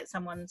to be at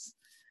someone's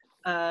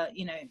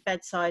you know,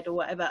 bedside or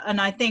whatever. And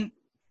I think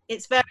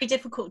it's very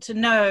difficult to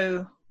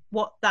know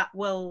what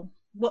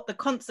the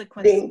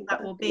consequences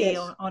that will be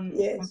on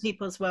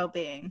people's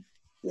well-being.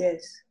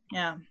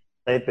 Yeah,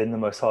 they've been the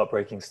most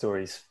heartbreaking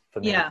stories for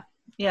me.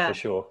 For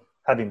sure,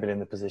 having been in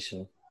the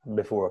position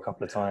before a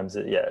couple of times,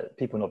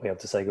 people not being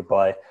able to say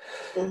goodbye,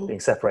 being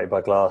separated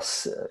by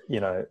glass, you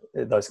know,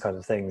 those kinds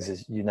of things,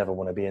 is you never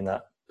want to be in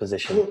that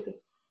position,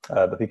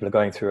 but people are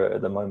going through it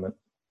at the moment.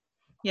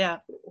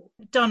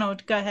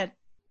 Donald, go ahead.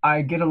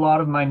 I get a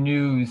lot of my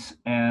news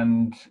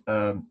and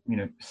you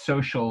know,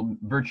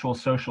 virtual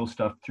social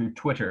stuff through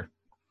Twitter,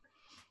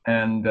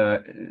 and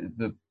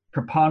the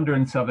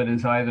preponderance of it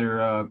is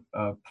either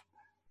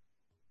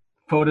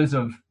photos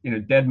of, you know,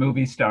 dead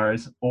movie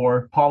stars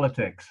or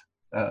politics,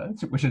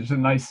 which is a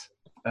nice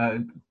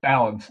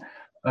balance.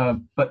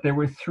 But there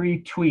were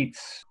 3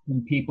 tweets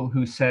from people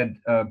who said,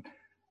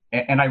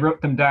 and I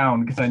wrote them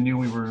down because I knew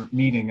we were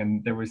meeting,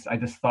 and I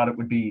just thought it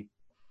would be.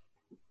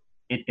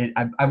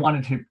 I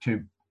wanted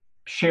to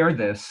share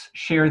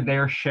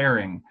their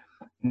sharing.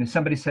 And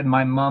somebody said,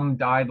 my mom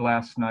died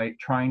last night,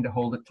 trying to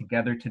hold it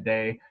together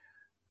today,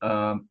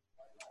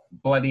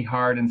 bloody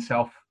hard and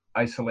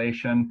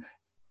self-isolation.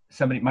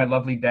 My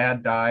lovely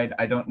dad died.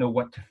 I don't know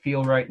what to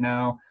feel right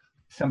now.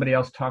 Somebody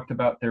else talked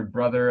about their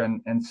brother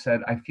and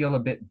said, I feel a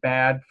bit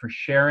bad for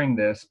sharing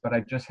this, but I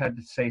just had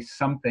to say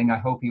something. I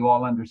hope you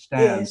all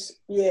understand.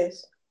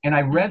 Yes. And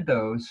I read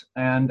those,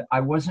 and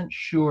I wasn't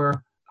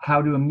sure how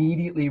to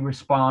immediately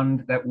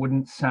respond that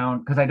wouldn't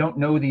sound, because I don't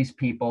know these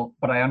people,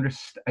 but I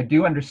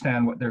do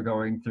understand what they're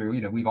going through.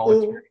 You know, we've all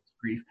experienced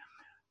grief.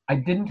 I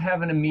didn't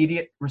have an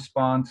immediate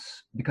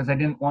response because I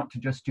didn't want to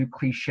just do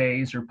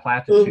cliches or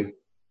platitudes.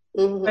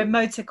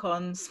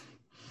 Emoticons.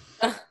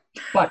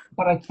 But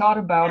I thought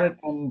about it,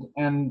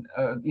 and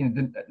you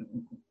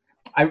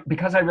know,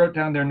 because I wrote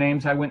down their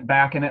names, I went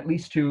back, and at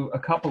least to a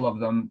couple of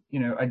them, you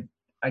know,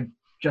 I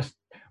just,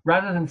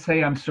 rather than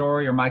say I'm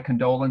sorry or my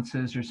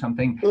condolences or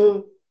something,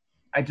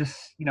 I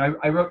just, you know,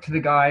 I wrote to the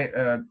guy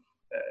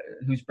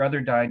whose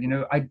brother died, you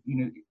know,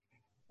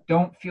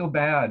 don't feel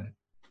bad.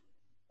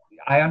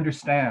 I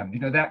understand, you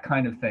know, that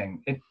kind of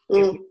thing. It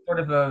was sort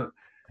of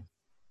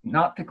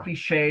not the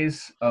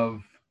cliches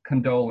of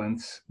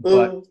condolence,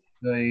 but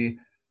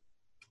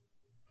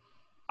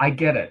I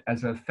get it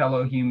as a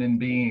fellow human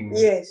being.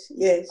 Yes.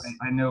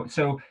 I know.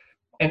 So,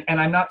 and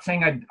I'm not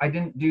saying I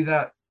didn't do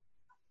that.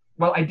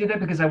 Well, I did it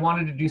because I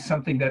wanted to do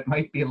something that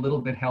might be a little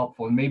bit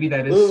helpful, and maybe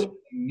that is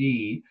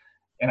me,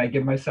 and I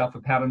give myself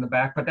a pat on the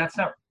back, but that's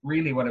not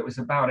really what it was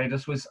about.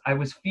 I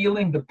was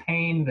feeling the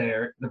pain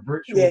there, the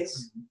virtual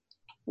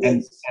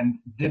pain, and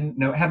didn't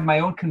know, had my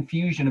own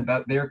confusion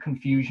about their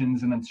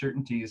confusions and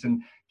uncertainties,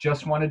 and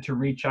just wanted to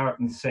reach out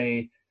and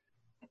say,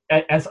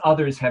 as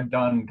others have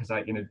done, because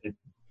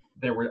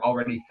there were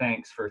already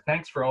thanks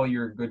for all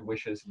your good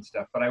wishes and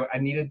stuff, but I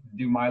needed to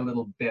do my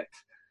little bit.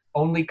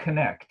 Only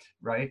connect,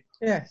 right?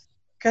 Yes,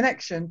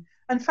 connection.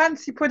 And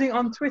fancy putting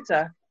on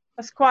Twitter.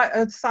 That's quite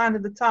a sign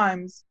of the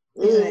times,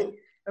 isn't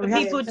it?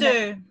 People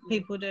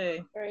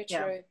do. Very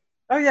true.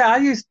 Oh yeah, I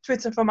use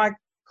Twitter for my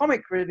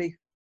comic relief.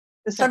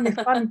 There's so many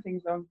fun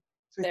things on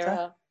Twitter.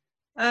 There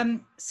are.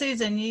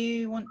 Susan,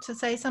 you want to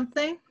say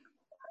something?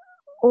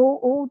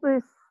 All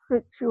this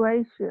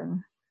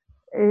situation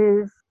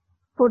is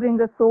putting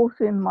a thought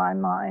in my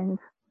mind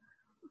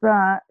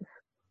that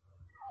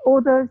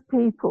all those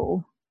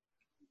people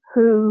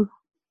who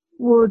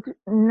would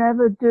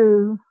never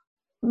do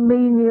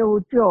menial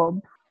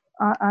jobs,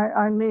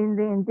 I mean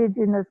the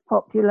indigenous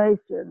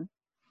population,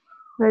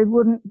 they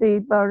wouldn't be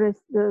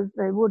baristas,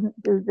 they wouldn't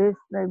do this,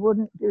 they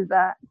wouldn't do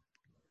that.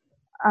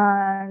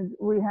 And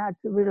we had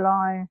to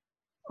rely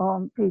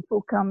on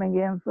people coming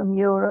in from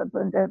Europe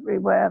and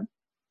everywhere,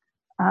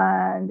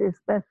 and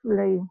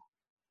especially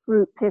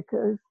fruit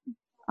pickers.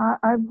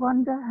 I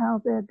wonder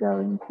how they're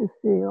going to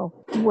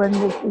feel when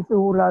this is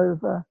all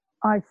over.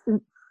 I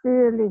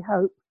sincerely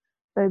hope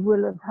they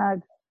will have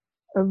had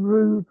a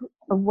rude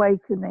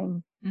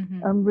awakening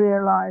and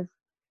realize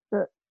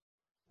that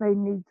they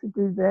need to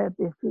do their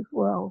bit as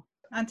well.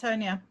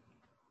 Antonia?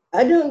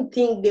 I don't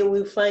think they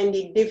will find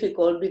it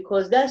difficult,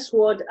 because that's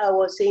what I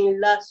was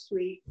saying last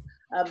week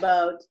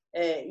about,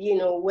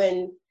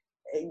 when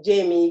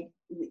Jamie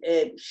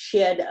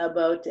shared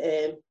about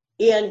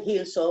Ian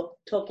Hillsop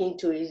talking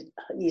to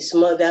his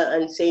mother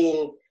and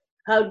saying,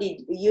 how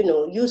did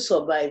you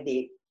survive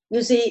it?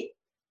 You see,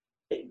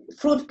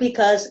 fruit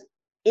pickers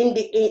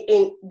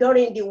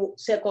during the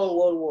Second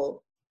World War.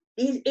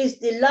 It's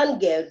the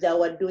land girls that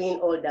were doing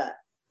all that.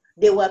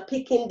 They were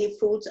picking the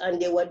fruits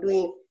and they were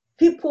doing.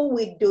 People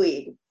will do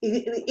it.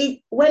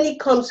 When it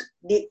comes,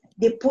 the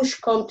push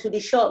come to the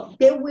shop,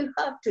 they will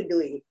have to do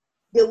it.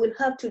 They will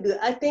have to do it.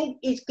 I think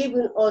it's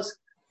given us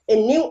a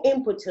new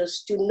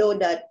impetus to know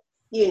that,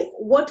 you know,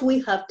 what we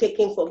have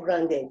taken for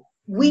granted,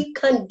 we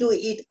can do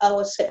it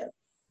ourselves.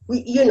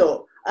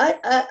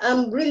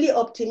 I'm really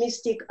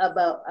optimistic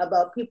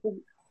about people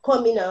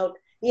coming out.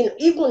 You know,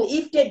 even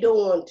if they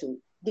don't want to,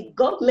 the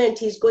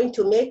government is going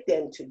to make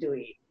them to do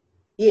it.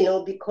 You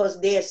know,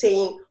 because they are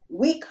saying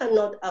we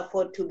cannot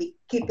afford to be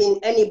keeping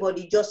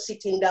anybody just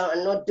sitting down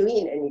and not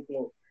doing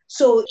anything.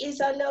 So it's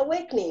an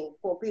awakening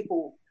for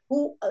people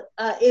who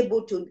are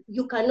able to.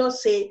 You cannot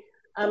say,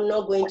 I'm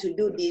not going to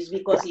do this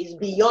because it's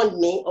beyond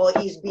me or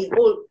it's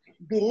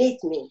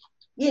beneath me.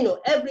 You know,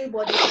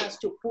 everybody has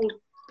to pull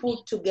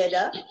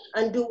together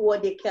and do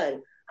what they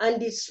can.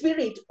 And the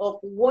spirit of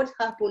what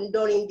happened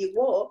during the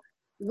war,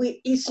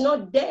 it's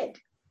not dead.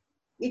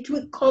 It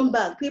will come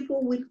back.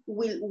 People will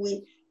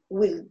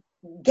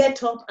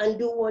get up and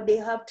do what they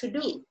have to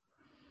do.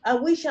 I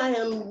wish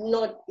I'm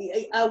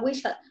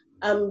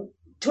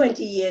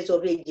 20 years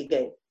of age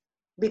again,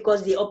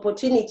 because the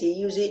opportunity,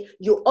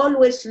 you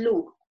always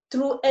look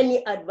through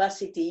any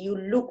adversity, you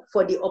look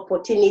for the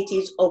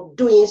opportunities of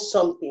doing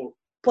something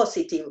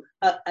positive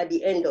at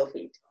the end of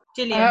it.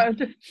 Gillian.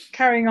 Just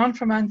carrying on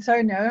from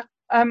Antonio,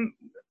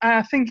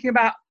 thinking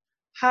about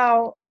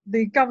how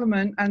the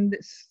government and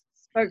its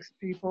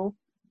spokespeople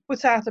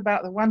put out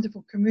about the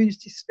wonderful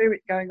community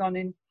spirit going on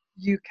in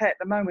the UK at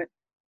the moment,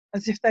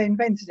 as if they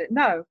invented it.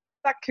 No,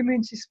 that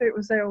community spirit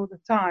was there all the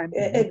time.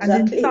 Exactly.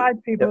 And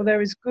inside people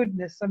there is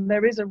goodness and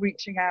there is a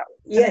reaching out.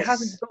 Yes. And it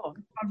hasn't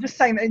gone. I'm just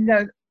saying that, you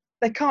know,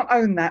 they can't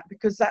own that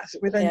because that's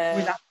within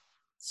us.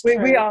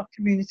 We are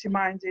community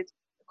minded.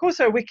 Of course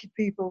there are wicked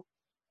people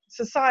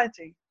in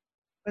society,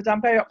 but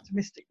I'm very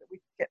optimistic that we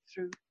can get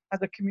through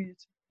as a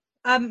community.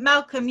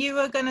 Malcolm, you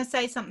were going to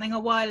say something a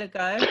while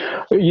ago.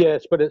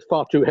 Yes, but it's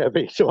far too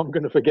heavy, so I'm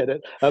going to forget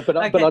it. But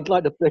I'd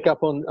like to pick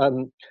up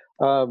on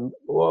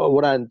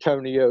what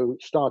Antonio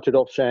started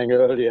off saying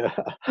earlier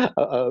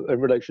in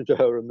relation to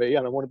her and me,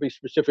 and I want to be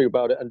specific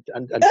about it and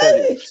tell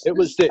you. It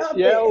was this.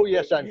 Yeah, oh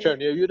yes,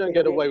 Antonio, you don't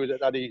get away with it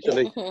that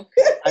easily.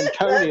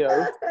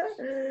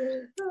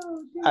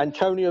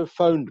 Antonio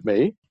phoned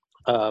me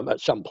at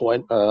some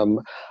point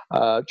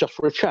just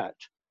for a chat.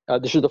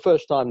 This is the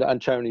first time that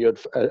Antonio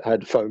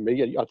had phoned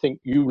me. I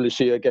think you,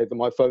 Lucia, gave her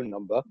my phone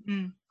number.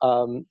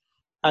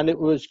 And it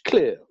was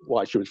clear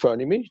why she was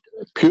phoning me,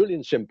 purely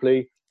and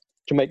simply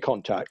to make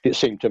contact, it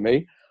seemed to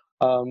me.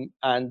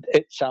 And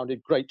it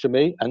sounded great to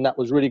me. And that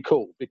was really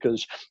cool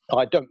because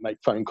I don't make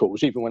phone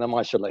calls, even when I'm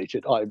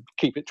isolated. I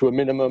keep it to a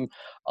minimum.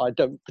 I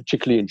don't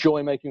particularly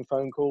enjoy making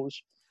phone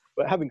calls.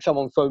 But having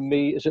someone phone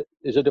me is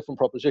a different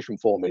proposition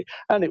for me.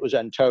 And it was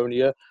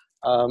Antonia.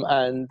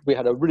 And we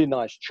had a really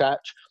nice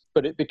chat.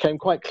 But it became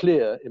quite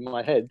clear in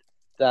my head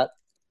that,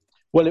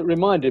 well, it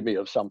reminded me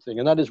of something,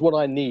 and that is what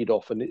I need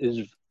often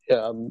is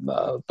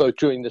both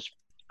during this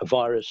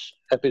virus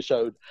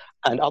episode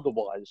and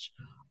otherwise.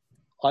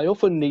 I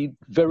often need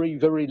very,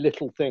 very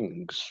little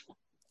things.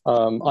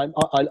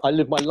 I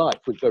live my life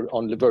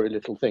on very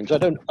little things. I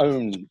don't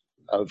own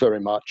very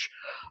much.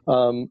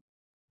 And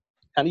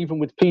even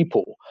with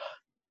people,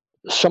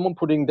 someone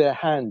putting their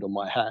hand on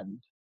my hand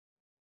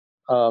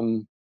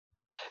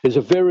is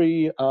a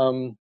very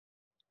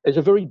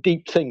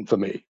deep thing for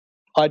me.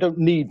 I don't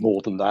need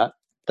more than that.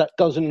 That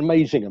does an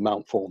amazing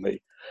amount for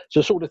me. It's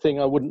the sort of thing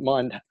I wouldn't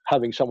mind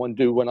having someone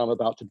do when I'm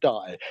about to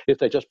die, if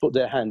they just put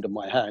their hand on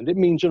my hand. It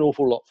means an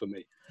awful lot for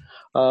me.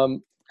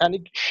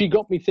 She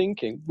got me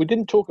thinking. We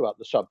didn't talk about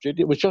the subject.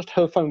 It was just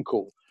her phone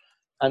call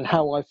and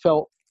how I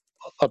felt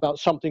about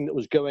something that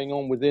was going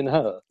on within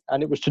her.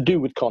 And it was to do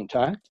with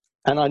contact.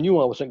 And I knew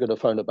I wasn't going to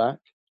phone her back,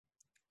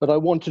 but I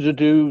wanted to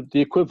do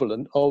the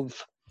equivalent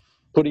of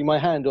putting my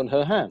hand on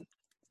her hand.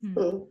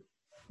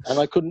 And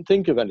I couldn't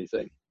think of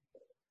anything.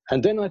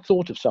 And then I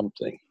thought of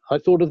something. I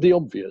thought of the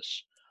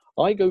obvious.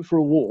 I go for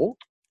a walk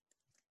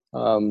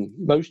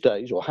most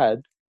days, or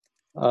had,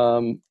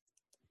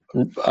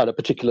 at a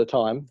particular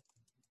time,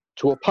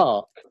 to a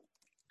park.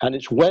 And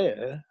it's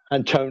where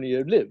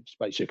Antonio lives,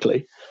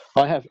 basically.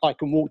 I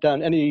can walk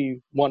down any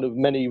one of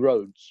many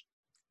roads.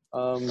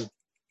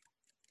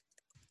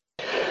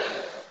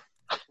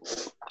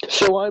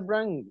 So I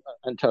rang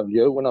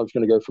Antonio when I was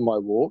going to go for my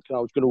walk, and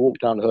I was going to walk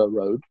down her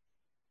road.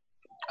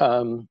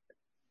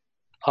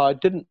 I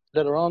didn't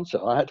let her answer.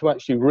 I had to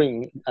actually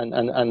ring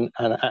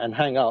and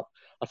hang up.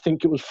 I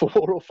think it was 4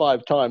 or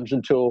 5 times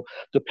until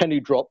the penny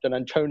dropped and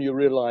Antonio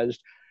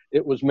realized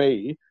it was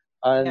me.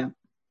 And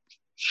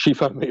she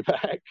phoned me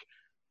back.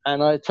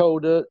 And I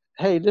told her,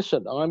 hey,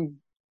 listen, I'm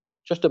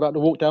just about to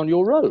walk down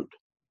your road.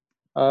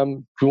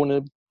 Do you want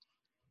to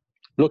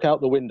look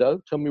out the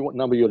window, tell me what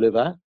number you live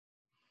at,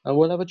 and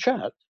we'll have a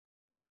chat.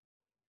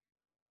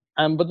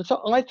 And by the time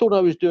I thought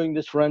I was doing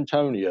this for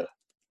Antonia,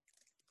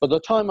 by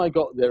the time I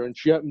got there and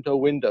she opened her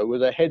window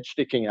with her head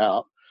sticking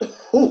out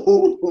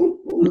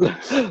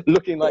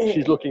looking like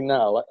she's looking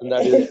now, and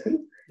that is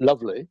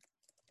lovely.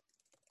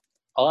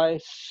 I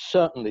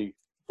certainly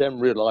then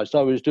realised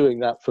I was doing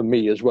that for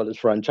me as well as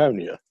for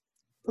Antonia.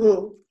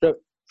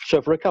 So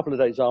for a couple of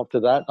days after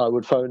that, I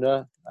would phone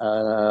her.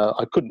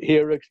 I couldn't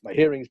hear her because my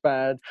hearing's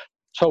bad.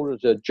 Told her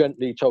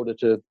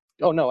to,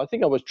 oh no, I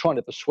think I was trying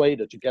to persuade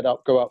her to get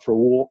up, go out for a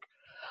walk.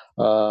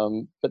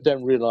 But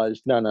then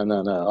realised, no,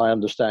 I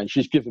understand.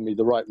 She's given me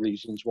the right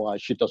reasons why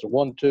she doesn't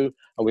want to,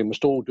 and we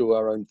must all do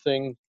our own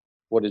thing,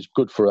 what is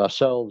good for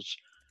ourselves.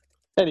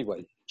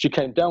 Anyway, she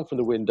came down from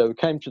the window,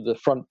 came to the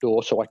front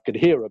door so I could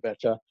hear her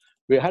better.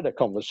 We had a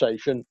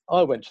conversation.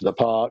 I went to the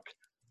park,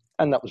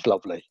 and that was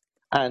lovely.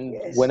 And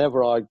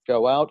whenever I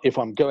go out, if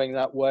I'm going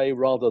that way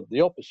rather than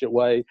the opposite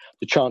way,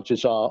 the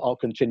chances are I'll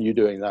continue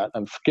doing that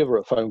and give her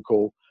a phone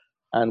call,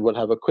 and we'll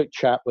have a quick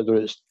chat, whether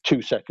it's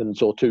 2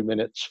 seconds or 2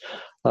 minutes,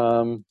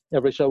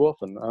 every so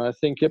often. And I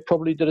think it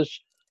probably did us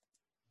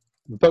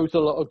both a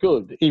lot of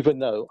good, even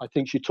though I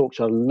think she talks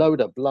a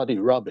load of bloody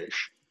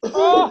rubbish.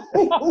 Oh,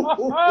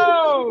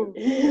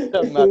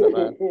 Doesn't matter,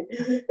 man.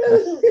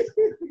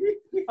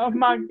 oh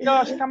my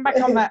gosh, come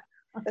back on that.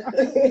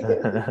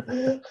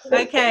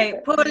 Okay,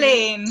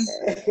 Pauline.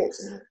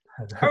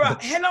 All right,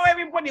 hello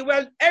everybody.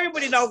 Well,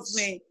 everybody knows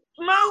me.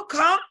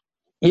 Malcolm,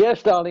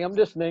 Yes, darling, I'm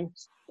listening.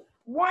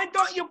 why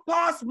don't you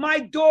pass my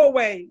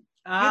doorway?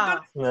 Ah,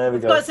 There we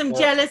we've go. got some Yeah.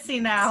 jealousy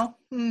now.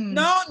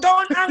 No,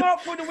 don't hang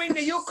out for the window.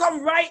 You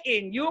come right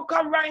in. You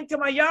come right into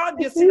my yard.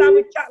 You sit down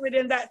and chat with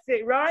him. That's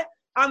it, right?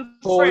 I'm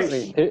fresh.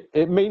 Pauline,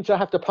 it means I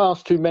have to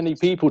pass too many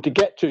people to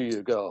get to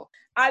you, girl.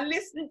 I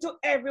listen to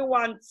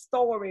everyone's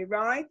story,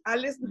 right? I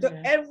listen to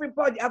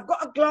everybody. I've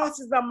got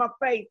glasses on my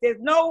face.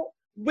 There's no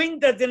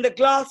windows in the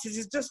glasses.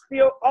 It's just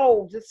feel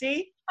old, you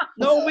see?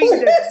 No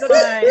windows.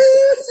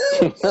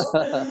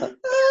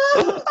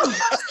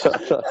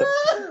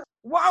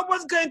 What I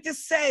was going to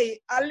say,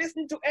 I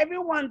listen to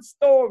everyone's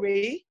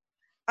story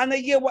and I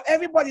hear what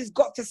everybody's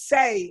got to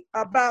say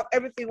about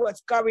everything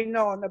what's going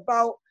on,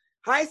 about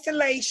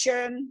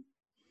isolation,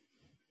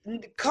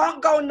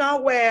 can't go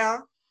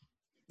nowhere,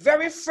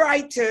 very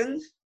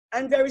frightened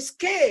and very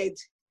scared,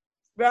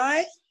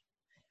 right?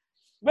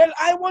 Well,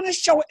 I want to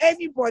show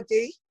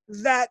everybody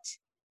that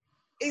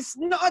it's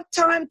not a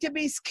time to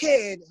be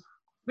scared.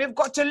 We've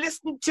got to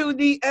listen to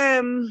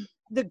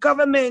the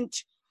government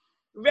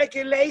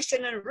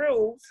regulation and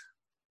rules,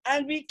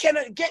 and we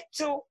cannot get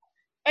to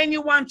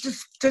anyone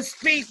to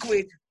speak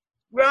with,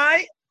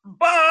 right?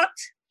 But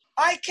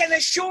I can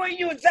assure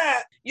you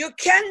that you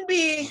can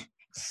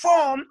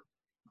form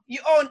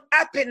your own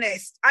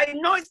happiness. I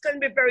know it's going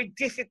to be very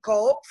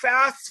difficult for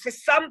us, for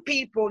some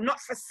people,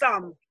 not for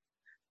some.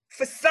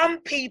 For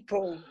some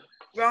people,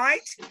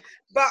 right?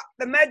 But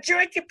the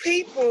majority of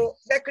people,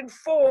 they can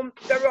form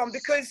their own,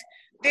 because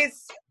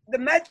there's the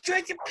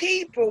majority of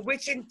people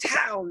which in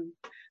town,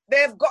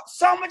 they've got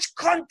so much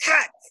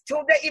contact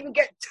till they even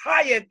get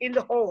tired in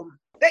the home.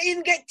 They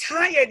even get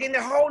tired in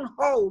their own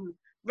home,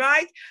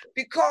 right?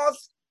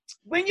 Because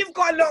when you've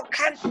got a lot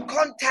of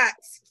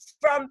contacts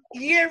from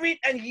year in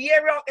and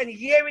year out and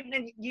year in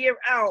and year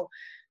out,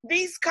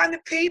 these kind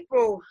of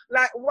people,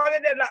 like one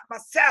of them, like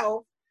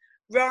myself,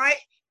 right,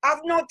 have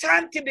no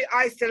time to be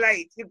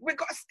isolated. We've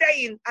got to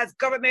stay in as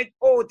government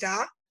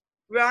order,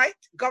 right?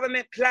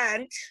 Government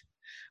planned.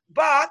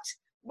 But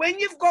when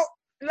you've got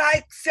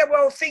like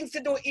several things to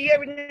do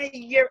year in and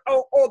year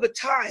out all the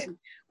time,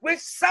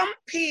 with some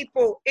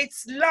people, it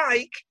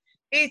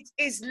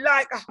is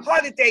like a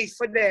holiday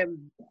for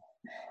them.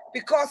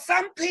 Because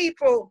some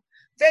people,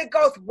 they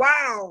go,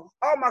 wow,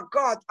 oh my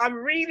God, I'm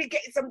really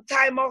getting some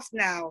time off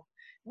now.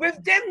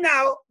 With them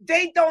now,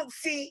 they don't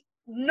see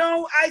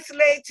no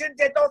isolated,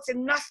 they don't see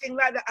nothing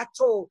like that at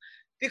all.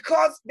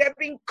 Because they've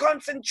been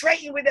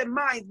concentrating with their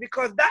mind,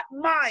 because that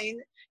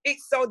mind,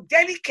 it's so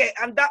delicate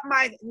and that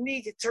mind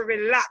needed to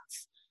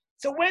relax.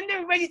 So when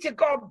they're ready to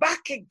go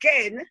back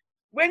again,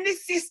 when the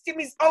system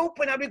is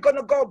open and we're going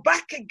to go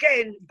back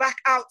again, back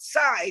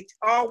outside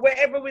or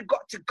wherever we've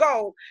got to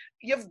go,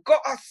 you've got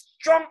a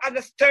strong and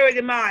a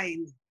sturdy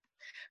mind.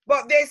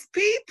 But there's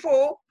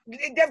people,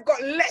 they've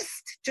got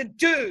less to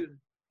do,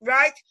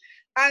 right?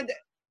 And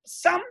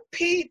some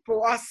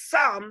people or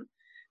some,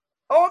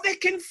 all they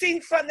can see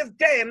in front of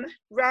them,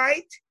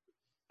 right?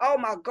 Oh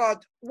my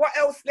God, what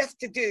else left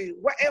to do?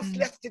 What else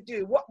left to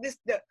do?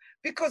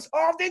 Because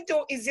all they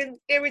do is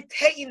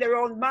irritating their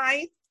own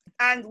mind,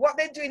 and what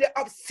they're doing, they're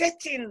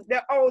upsetting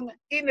their own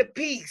inner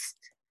peace,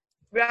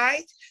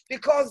 right?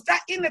 Because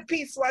that inner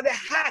peace what they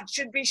had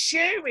should be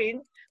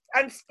sharing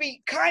and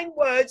speak kind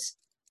words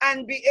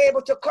and be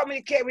able to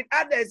communicate with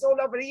others all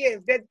over the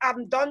years. They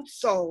haven't done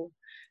so.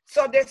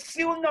 So they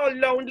feel now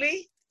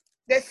lonely,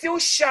 they feel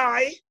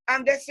shy,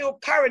 and they feel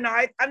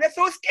paranoid, and they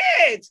feel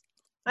scared.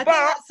 I think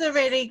that's a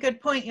really good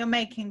point you're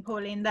making,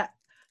 Pauline, that,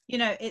 you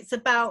know, it's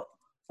about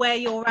where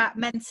you're at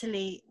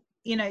mentally,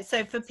 you know,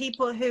 so for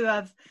people who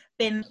have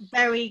been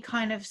very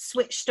kind of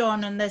switched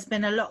on and there's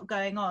been a lot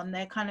going on,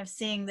 they're kind of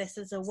seeing this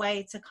as a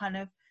way to kind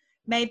of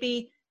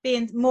maybe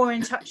being more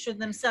in touch with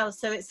themselves.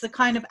 So it's the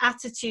kind of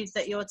attitude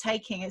that you're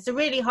taking. It's a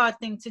really hard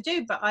thing to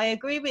do, but I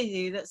agree with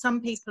you that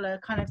some people are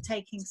kind of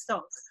taking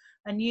stock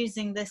and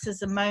using this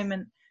as a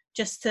moment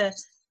just to,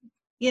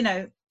 you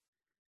know,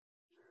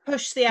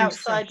 push the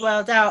outside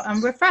world out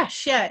and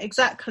refresh. Yeah,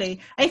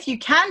 exactly. If you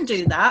can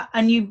do that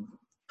and you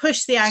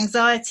push the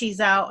anxieties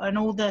out and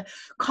all the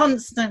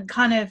constant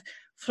kind of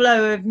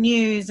flow of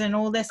news and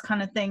all this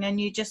kind of thing, and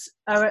you just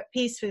are at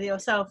peace with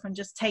yourself and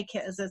just take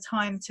it as a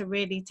time to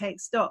really take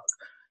stock,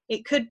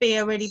 it could be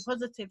a really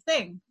positive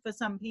thing for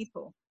some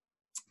people.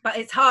 But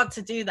it's hard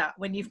to do that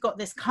when you've got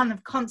this kind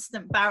of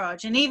constant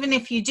barrage. And even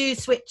if you do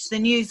switch the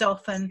news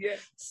off and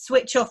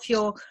switch off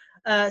your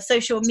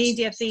social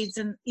media feeds,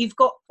 and you've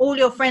got all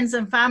your friends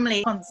and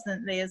family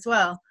constantly as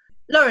well.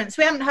 Lawrence,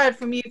 we haven't heard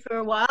from you for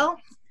a while.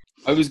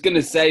 I was going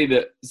to say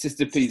that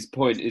Sister Pete's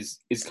point is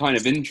kind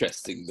of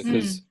interesting,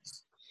 because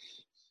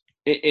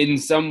in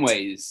some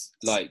ways,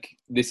 like,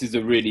 this is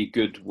a really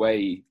good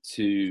way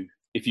to,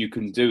 if you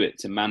can do it,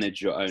 to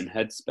manage your own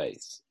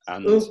headspace.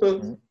 And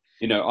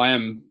you know,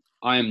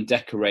 I am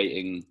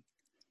decorating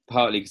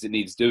partly because it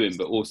needs doing,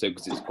 but also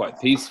because it's quite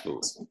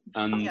peaceful.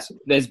 And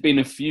there's been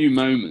a few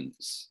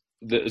moments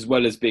that, as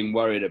well as being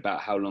worried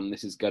about how long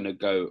this is going to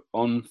go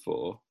on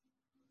for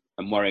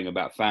and worrying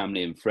about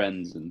family and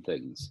friends and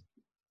things,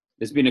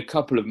 there's been a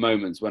couple of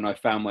moments when I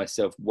found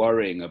myself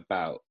worrying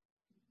about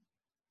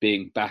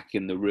being back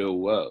in the real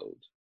world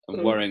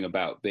and worrying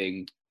about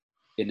being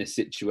in a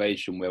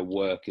situation where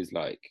work is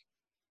like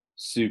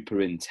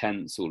super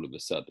intense all of a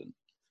sudden.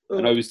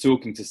 And I was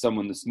talking to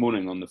someone this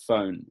morning on the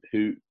phone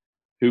who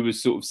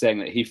was sort of saying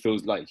that he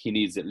feels like he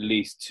needs at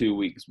least 2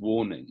 weeks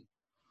warning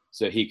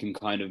so he can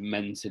kind of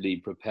mentally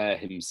prepare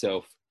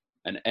himself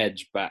and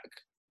edge back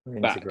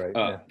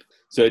up.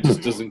 So it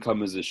just doesn't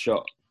come as a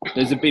shock.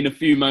 There's been a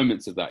few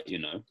moments of that, you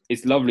know.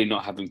 It's lovely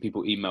not having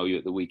people email you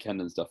at the weekend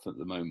and stuff at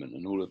the moment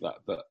and all of that.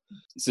 But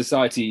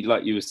society,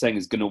 like you were saying,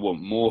 is going to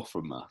want more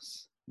from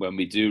us when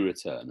we do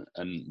return.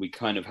 And we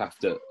kind of have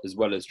to, as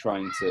well as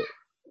trying to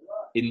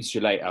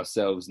insulate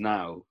ourselves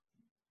now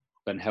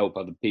and help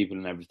other people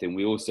and everything,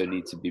 we also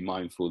need to be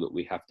mindful that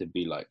we have to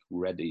be like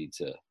ready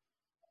to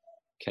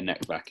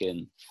connect back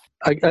in.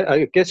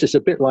 I guess it's a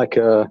bit like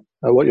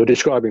what you're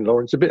describing,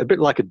 Lawrence, a bit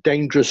like a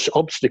dangerous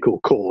obstacle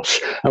course.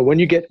 And when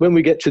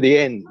we get to the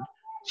end,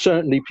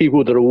 certainly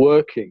people that are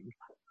working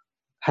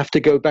have to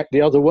go back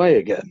the other way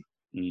again.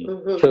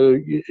 So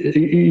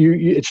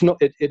it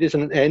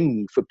isn't an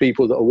end for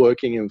people that are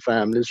working in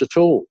families at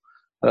all.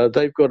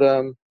 They've got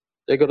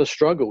to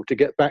struggle to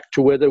get back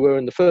to where they were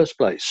in the first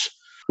place,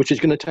 which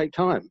is going to take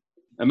time.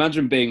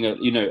 Imagine being a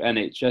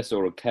NHS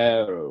or a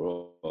carer,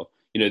 or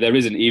there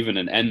isn't even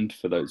an end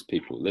for those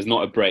people. There's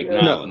not a break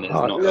now, and there's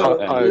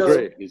not. I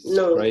agree. It's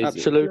crazy.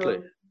 Absolutely.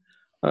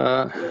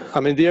 I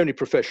mean, the only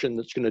profession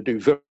that's going to do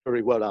very,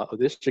 very well out of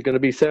this are going to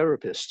be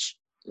therapists.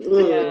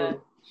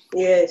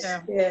 Yes.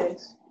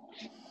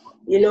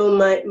 You know,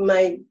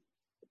 my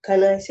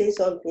can I say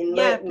something?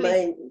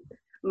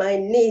 My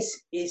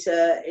niece is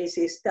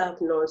a staff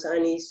nurse,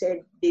 and he said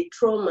the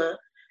trauma,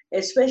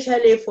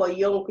 especially for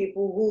young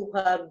people who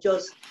have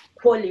just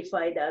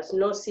qualified as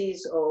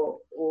nurses or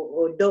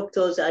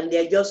doctors, and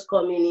they're just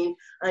coming in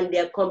and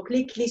they're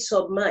completely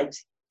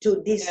submerged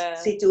to this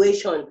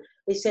situation.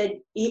 He said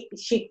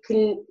she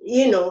can,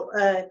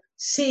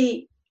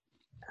 see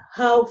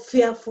how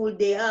fearful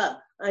they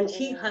are, and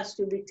she has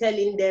to be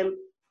telling them,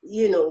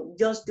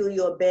 just do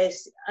your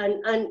best.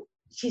 And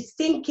she's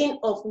thinking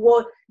of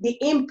what the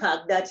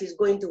impact that is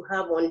going to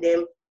have on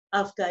them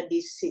after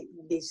this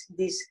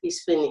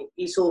is finished,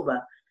 is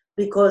over,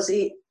 because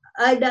it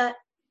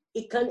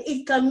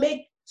can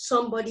make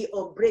somebody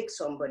or break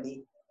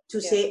somebody to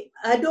say,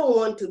 I don't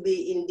want to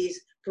be in this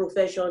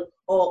profession,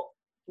 or,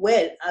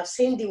 well, I've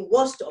seen the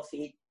worst of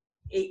it.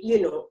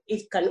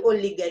 It can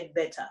only get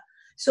better.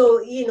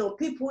 So,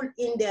 people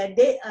in there,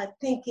 they are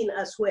thinking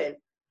as well.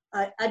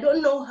 I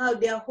don't know how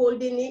they are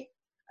holding it.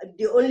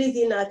 The only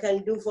thing I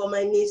can do for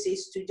my niece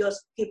is to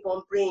just keep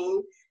on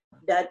praying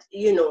that,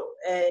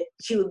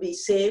 she will be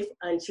safe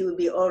and she will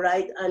be all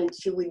right, and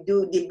she will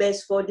do the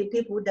best for the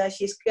people that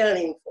she's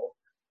caring for.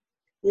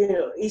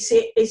 It's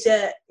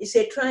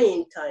a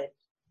trying time,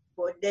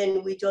 but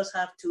then we just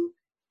have to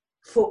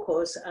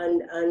focus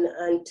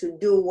and to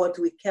do what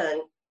we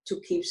can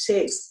to keep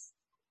safe.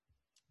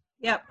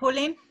 Yeah,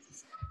 Pauline?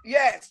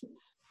 Yes.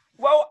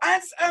 Well,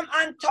 as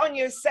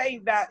Antonia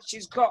saying that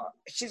she's got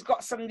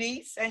some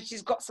needs and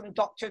she's got some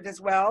doctors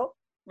as well,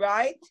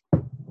 right?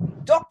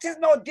 Doctors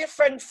no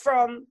different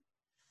from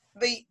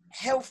the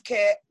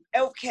healthcare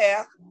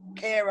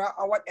carer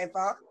or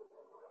whatever,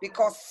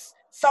 because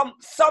some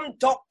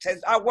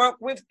doctors, I work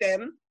with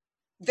them,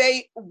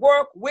 they've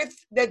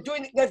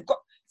got,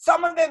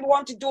 some of them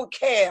want to do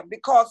care,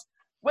 because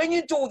when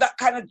you do that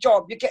kind of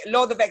job, you get a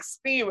lot of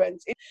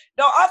experience.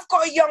 Now, I've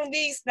got a young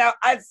niece now,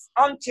 as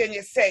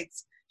Antonia said.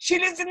 She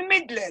lives in the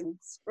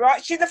Midlands,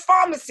 right? She's a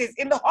pharmacist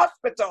in the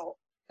hospital.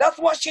 That's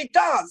what she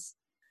does.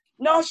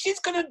 Now she's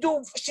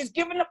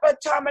given up her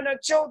time and her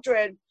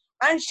children,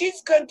 and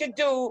she's going to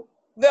do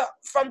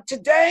from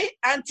today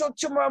until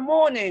tomorrow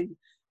morning.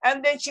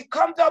 And then she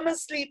comes home and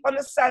sleep on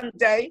a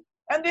Sunday,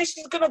 and then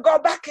she's going to go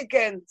back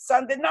again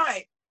Sunday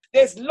night.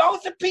 There's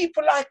loads of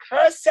people like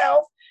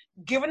herself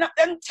giving up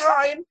them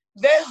time,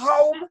 their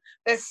home,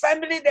 their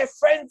family, their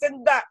friends,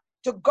 and that,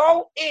 to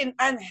go in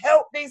and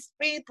help these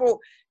people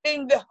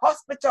in the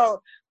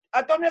hospital.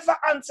 I don't know if I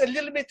answered a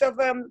little bit of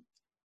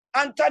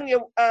Antonia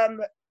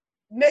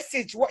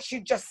message, what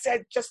she just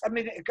said just a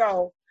minute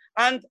ago.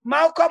 And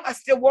Malcolm, I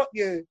still want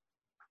you.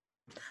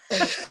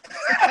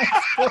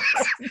 Well,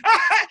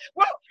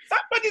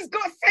 somebody's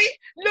got to say,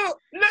 look,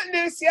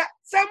 Lucia,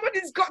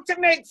 somebody's got to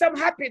make some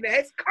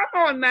happiness.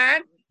 Come on,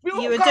 man.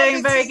 You were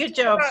doing very good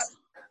job.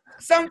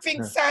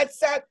 Something sad.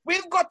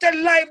 We've got to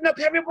liven up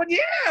everybody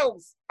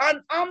else.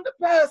 And I'm the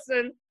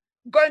person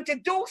going to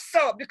do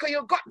so, because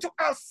you've got to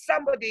ask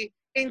somebody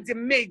in the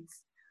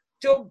midst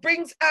to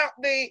brings out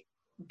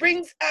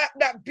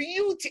that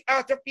beauty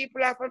out of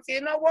people. I can say,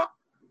 you know what?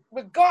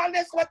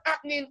 Regardless what's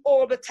happening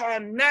all the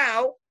time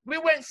now, we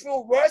went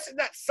through worse than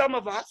that, some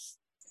of us.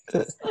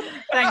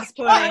 Thanks,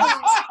 Pauline.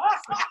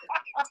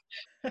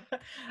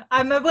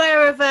 I'm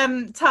aware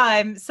of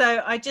time,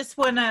 so I just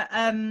want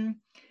to.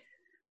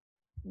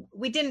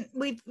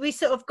 We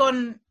sort of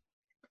gone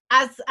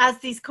as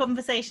these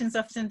conversations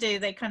often do.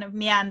 They kind of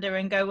meander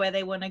and go where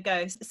they want to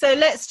go. So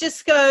let's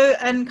just go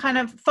and kind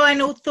of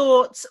final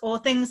thoughts or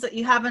things that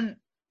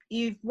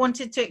you've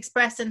wanted to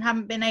express and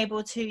haven't been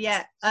able to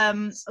yet.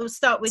 I'll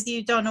start with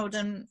you, Donald,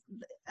 and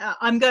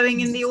I'm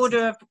going in the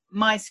order of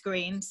my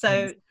screen.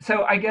 So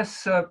I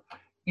guess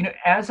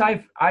as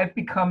I've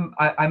become,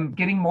 I'm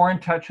getting more in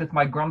touch with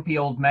my grumpy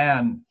old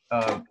man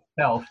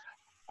self,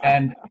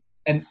 and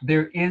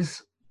there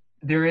is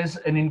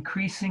an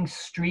increasing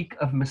streak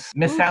of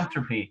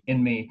misanthropy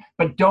in me.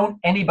 But don't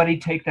anybody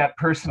take that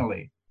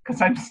personally,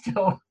 because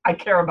I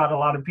care about a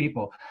lot of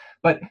people.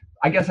 But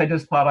I guess I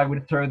just thought I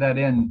would throw that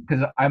in,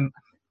 because I'm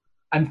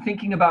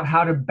thinking about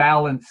how to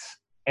balance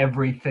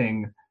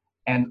everything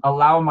and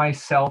allow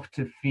myself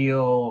to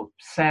feel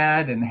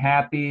sad and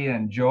happy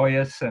and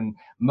joyous and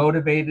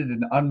motivated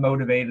and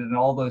unmotivated and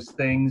all those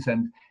things,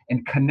 and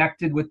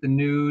connected with the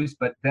news,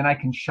 but then I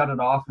can shut it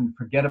off and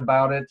forget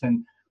about it.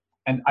 And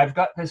I've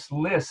got this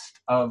list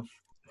of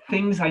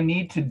things I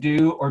need to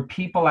do, or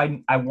people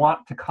I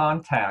want to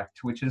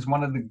contact, which is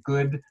one of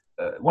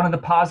the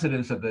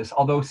positives of this,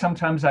 although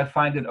sometimes I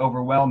find it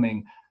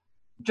overwhelming,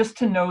 just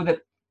to know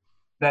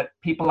that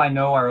people I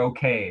know are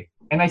okay.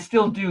 And I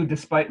still do,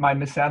 despite my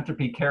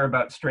misanthropy, care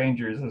about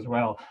strangers as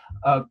well.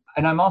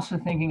 And I'm also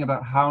thinking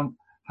about how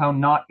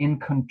not in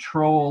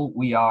control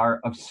we are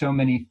of so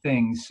many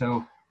things.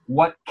 So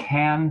what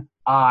can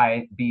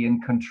I be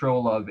in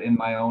control of in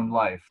my own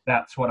life?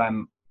 That's what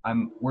I'm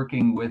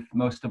working with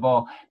most of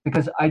all,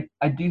 because I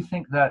do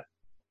think that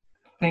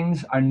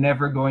things are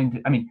never going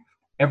to,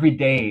 every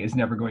day is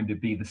never going to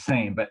be the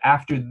same. But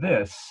after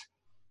this,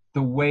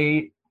 the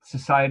way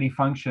society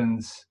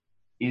functions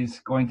is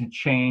going to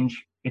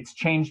change. It's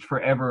changed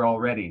forever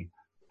already.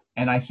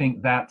 And I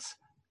think that's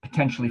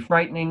potentially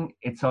frightening.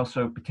 It's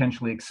also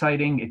potentially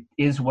exciting. It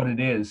is what it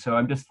is. So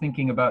I'm just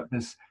thinking about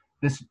this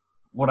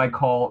what I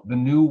call the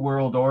new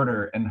world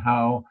order, and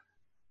how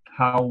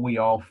we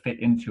all fit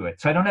into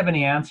it. So I don't have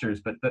any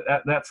answers, but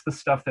that's the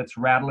stuff that's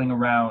rattling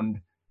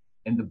around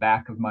in the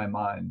back of my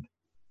mind.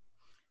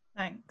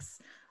 Thanks.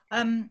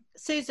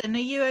 Susan, are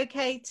you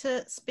okay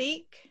to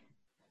speak?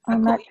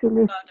 I'm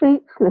actually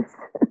speechless.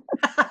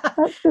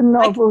 That's a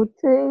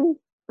novelty.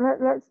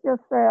 Let's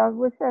just say I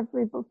wish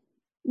everybody,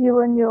 you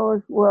and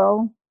yours,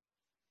 well,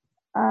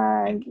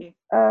 and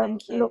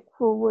Thank you. Look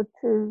forward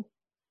to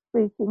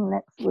speaking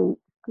next week,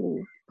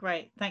 please.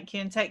 Great, thank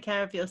you, and take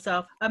care of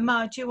yourself.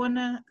 Amar, do you want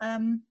to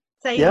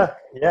say I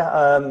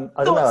don't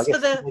know. I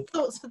guess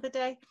thoughts for the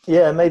day?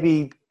 Yeah,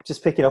 maybe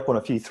just picking up on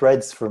a few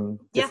threads from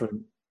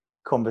different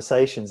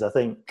conversations. I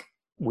think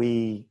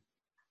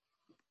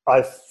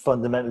I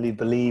fundamentally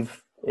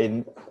believe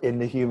in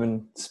the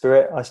human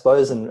spirit, I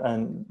suppose,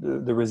 and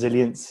the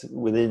resilience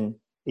within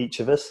each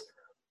of us.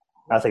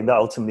 I think that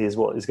ultimately is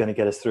what is going to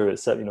get us through.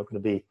 It's certainly not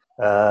going to be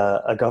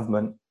a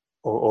government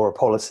or a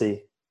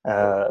policy.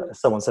 As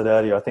someone said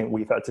earlier, I think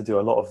we've had to do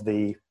a lot of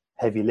the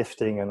heavy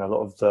lifting and a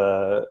lot of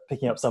the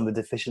picking up some of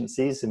the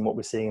deficiencies in what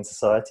we're seeing in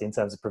society in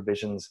terms of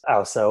provisions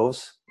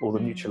ourselves. All the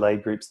mutual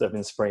aid groups that have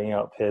been springing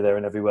up here, there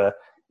and everywhere.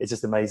 It's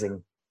just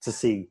amazing to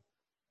see.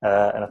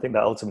 And I think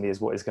that ultimately is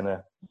what is going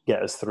to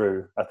get us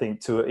through. I think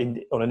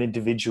on an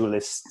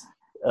individualist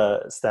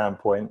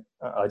standpoint,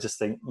 I just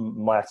think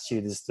my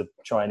attitude is to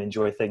try and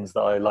enjoy things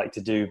that I like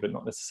to do, but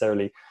not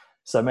necessarily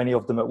so many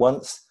of them at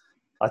once.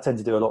 I tend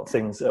to do a lot of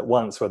things at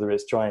once, whether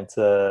it's trying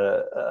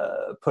to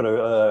put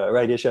a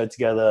radio show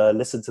together,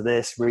 listen to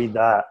this, read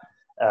that,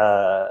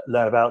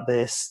 learn about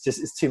this.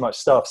 Just it's too much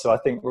stuff. So I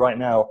think right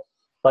now,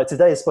 like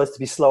today is supposed to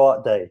be Slow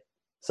Art Day.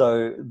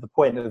 So the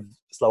point of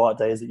Slow Art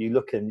Day is that you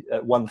look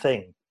at one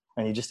thing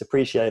and you just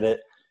appreciate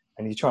it,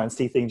 and you try and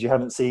see things you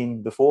haven't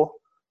seen before.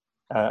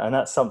 And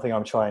that's something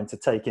I'm trying to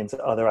take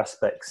into other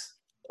aspects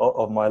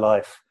of my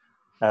life.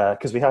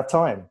 because we have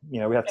time. We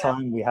have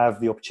time. We have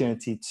the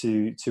opportunity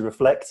to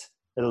reflect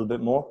a little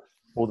bit more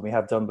than we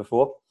have done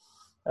before.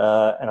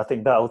 And I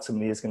think that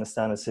ultimately is going to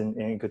stand us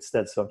in good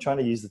stead. So I'm trying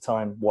to use the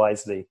time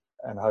wisely,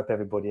 and I hope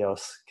everybody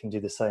else can do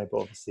the same.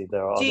 But obviously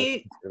there are Do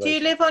you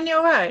live on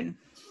your own?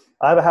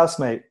 I have a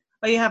housemate.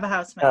 Oh, you have a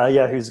housemate?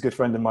 Yeah, who's a good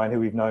friend of mine who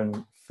we've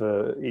known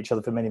for each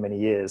other for many, many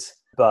years.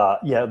 But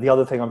yeah, the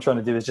other thing I'm trying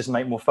to do is just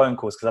make more phone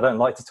calls, because I don't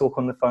like to talk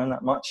on the phone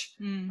that much.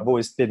 I've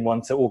always been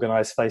one to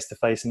organise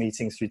face-to-face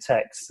meetings through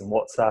text and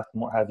WhatsApp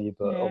and what have you.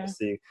 But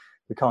obviously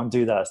we can't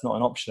do that. It's not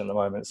an option at the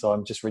moment. So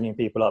I'm just ringing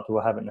people up who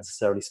I haven't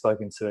necessarily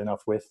spoken to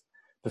enough with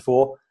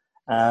before.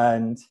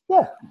 And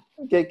yeah,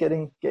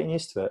 getting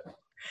used to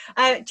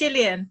it.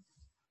 Gillian?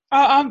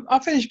 I'll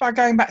finish by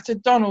going back to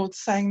Donald,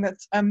 saying that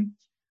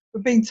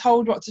we're being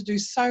told what to do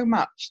so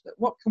much that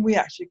what can we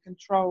actually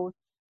control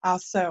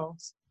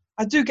ourselves?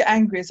 I do get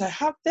angry and say,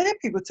 how dare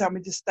people tell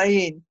me to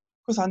stay in?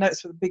 Of course, I know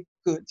it's for the big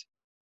good.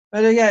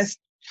 But it's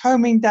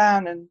homing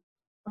down and,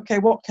 okay,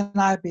 what can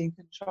I be in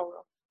control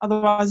of?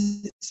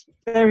 Otherwise, it's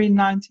very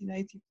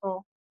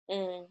 1984.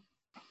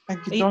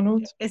 Thank you,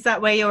 Donald. Is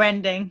that where you're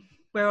ending?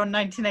 We're on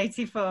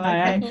 1984.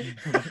 Okay.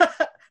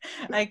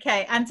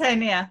 Okay,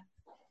 Antonia.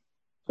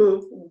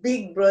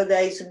 Big Brother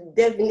is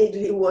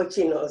definitely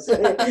watching us.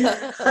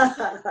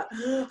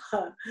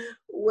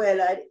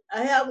 Well,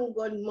 I haven't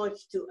got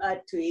much to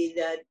add to it.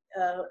 That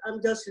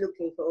I'm just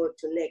looking forward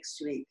to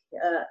next week.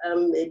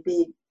 I'm a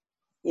bit,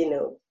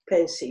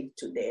 pensive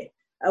today.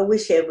 I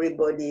wish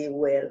everybody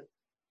well,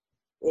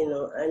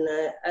 and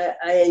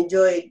I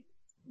enjoyed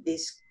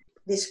this.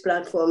 This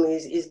platform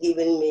is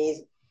giving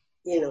me,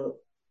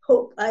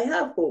 hope. I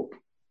have hope,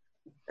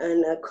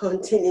 and I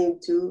continue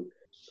to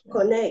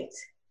connect.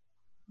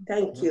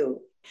 Thank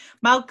you,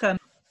 Malcolm.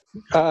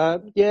 My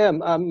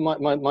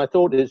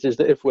thought is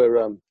that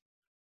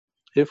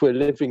if we're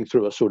living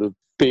through a sort of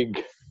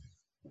big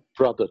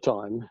brother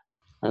time,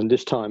 and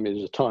this time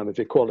is a time of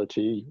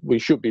equality, we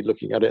should be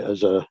looking at it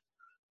as a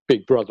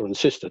big brother and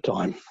sister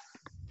time.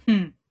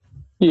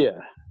 Yeah.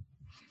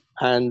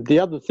 And the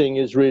other thing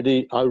is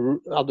really,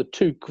 other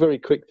two very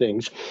quick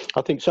things.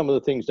 I think some of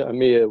the things that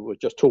Amir was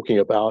just talking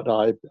about,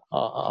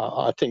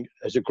 I think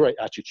is a great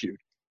attitude,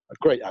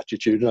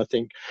 and I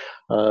think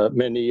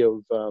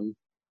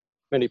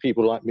many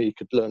people like me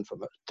could learn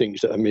from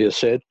things that Amir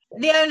said.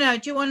 Leona,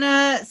 do you want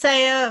to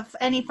say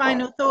any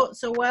final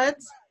thoughts or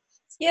words?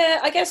 Yeah,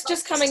 I guess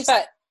just coming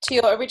back to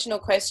your original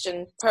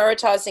question,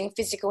 prioritising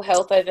physical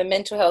health over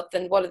mental health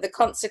and what are the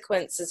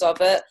consequences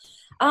of it.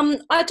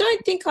 I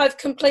don't think I've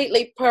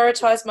completely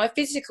prioritised my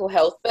physical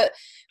health, but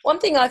one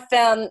thing I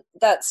found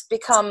that's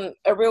become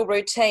a real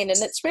routine,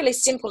 and it's really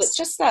simple, it's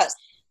just that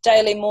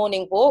daily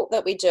morning walk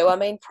that we do. I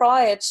mean,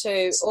 prior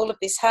to all of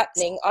this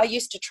happening, I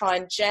used to try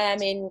and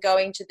jam in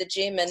going to the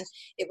gym, and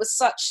it was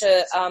such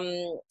a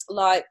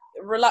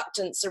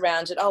reluctance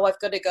around it. Oh, I've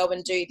got to go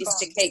and do this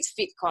to keep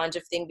fit kind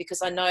of thing,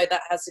 because I know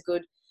that has a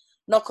good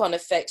knock-on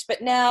effect.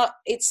 But now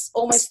it's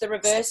almost the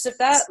reverse of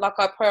that. Like,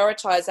 I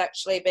prioritise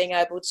actually being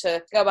able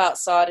to go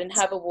outside and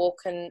have a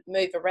walk and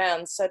move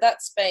around. So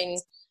that's been,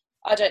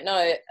 I don't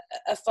know,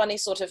 a funny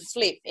sort of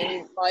flip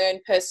in my own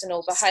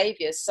personal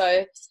behaviour.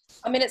 So,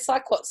 I mean, it's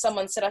like what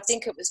someone said, I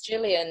think it was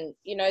Gillian,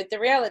 the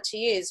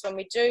reality is when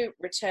we do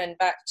return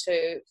back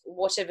to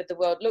whatever the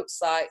world looks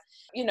like,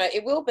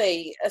 it will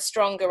be a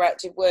stronger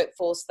active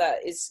workforce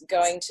that is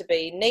going to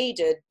be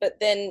needed. But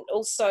then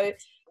also,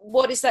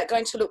 what is that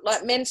going to look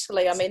like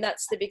mentally? I mean,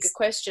 that's the bigger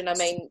question. I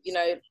mean,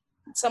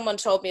 someone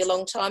told me a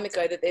long time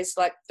ago that there's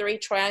like 3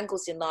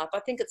 triangles in life. I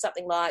think it's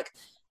something like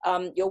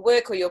your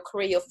work or your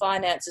career, your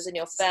finances, and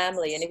your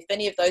family. And if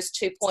any of those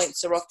 2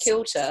 points are off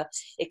kilter,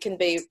 it can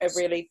be a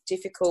really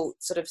difficult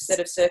sort of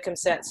set of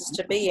circumstances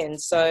to be in.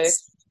 So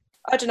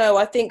I don't know.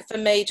 I think for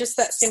me, just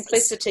that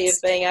simplicity of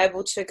being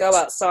able to go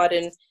outside,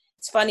 and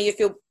it's funny, you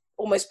feel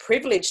almost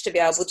privileged to be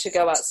able to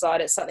go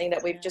outside. It's something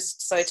that we've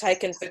just so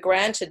taken for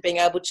granted, being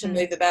able to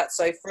move about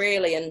so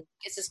freely. And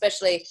it's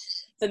especially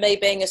for me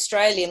being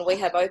Australian, we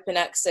have open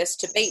access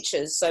to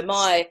beaches. So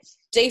my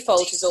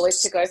default is always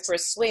to go for a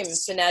swim.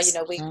 So now,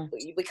 we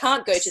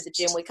can't go to the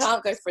gym, we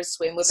can't go for a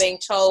swim. We're being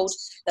told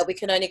that we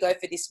can only go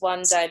for this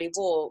one daily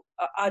walk.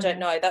 I don't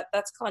know.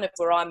 That's kind of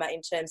where I'm at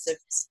in terms of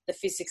the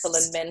physical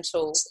and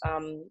mental.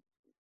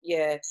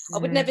 I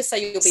would never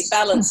say you'll be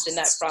balanced in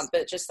that front,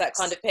 but just that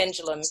kind of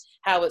pendulum,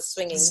 how it's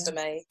swinging for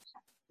me.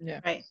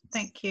 Yeah. Great,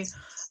 thank you.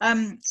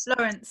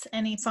 Lawrence,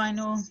 any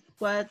final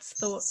words,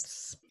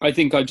 thoughts? I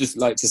think I'd just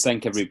like to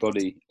thank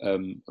everybody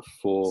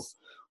for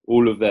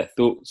all of their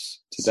thoughts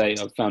today.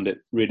 I've found it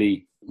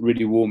really,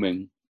 really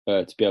warming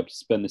to be able to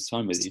spend this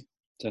time with you.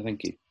 So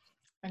thank you.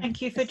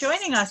 Thank you for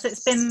joining us.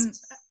 It's been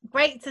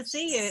great to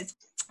see you.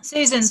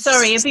 Susan,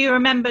 sorry, have you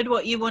remembered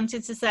what you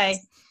wanted to say?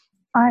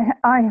 I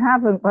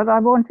haven't, but I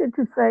wanted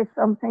to say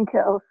something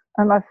else,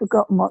 and I've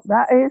forgotten what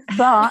that is.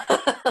 But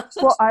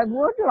what I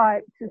would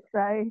like to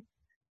say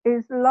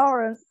is,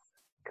 Lawrence,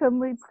 can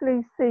we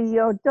please see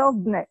your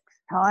dog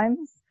next time?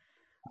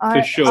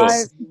 For sure.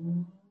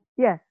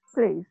 Yes,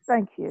 please.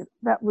 Thank you.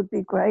 That would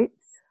be great.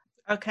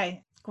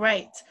 Okay.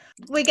 Great.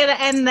 We're going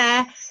to end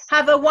there.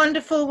 Have a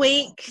wonderful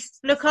week.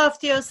 Look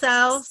after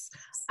yourselves.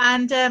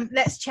 And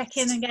let's check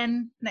in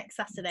again next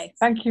Saturday.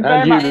 Thank you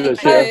very much.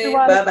 Thank Bye, you.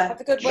 everyone. Bye-bye.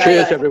 Have a good week.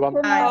 Cheers, everyone.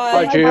 Bye.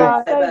 Bye, Jill.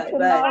 Bye. Bye-bye. Bye.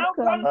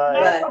 Malcolm.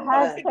 Bye.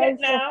 Have faith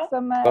now. of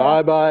Samara.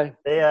 Bye-bye.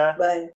 See ya. Bye.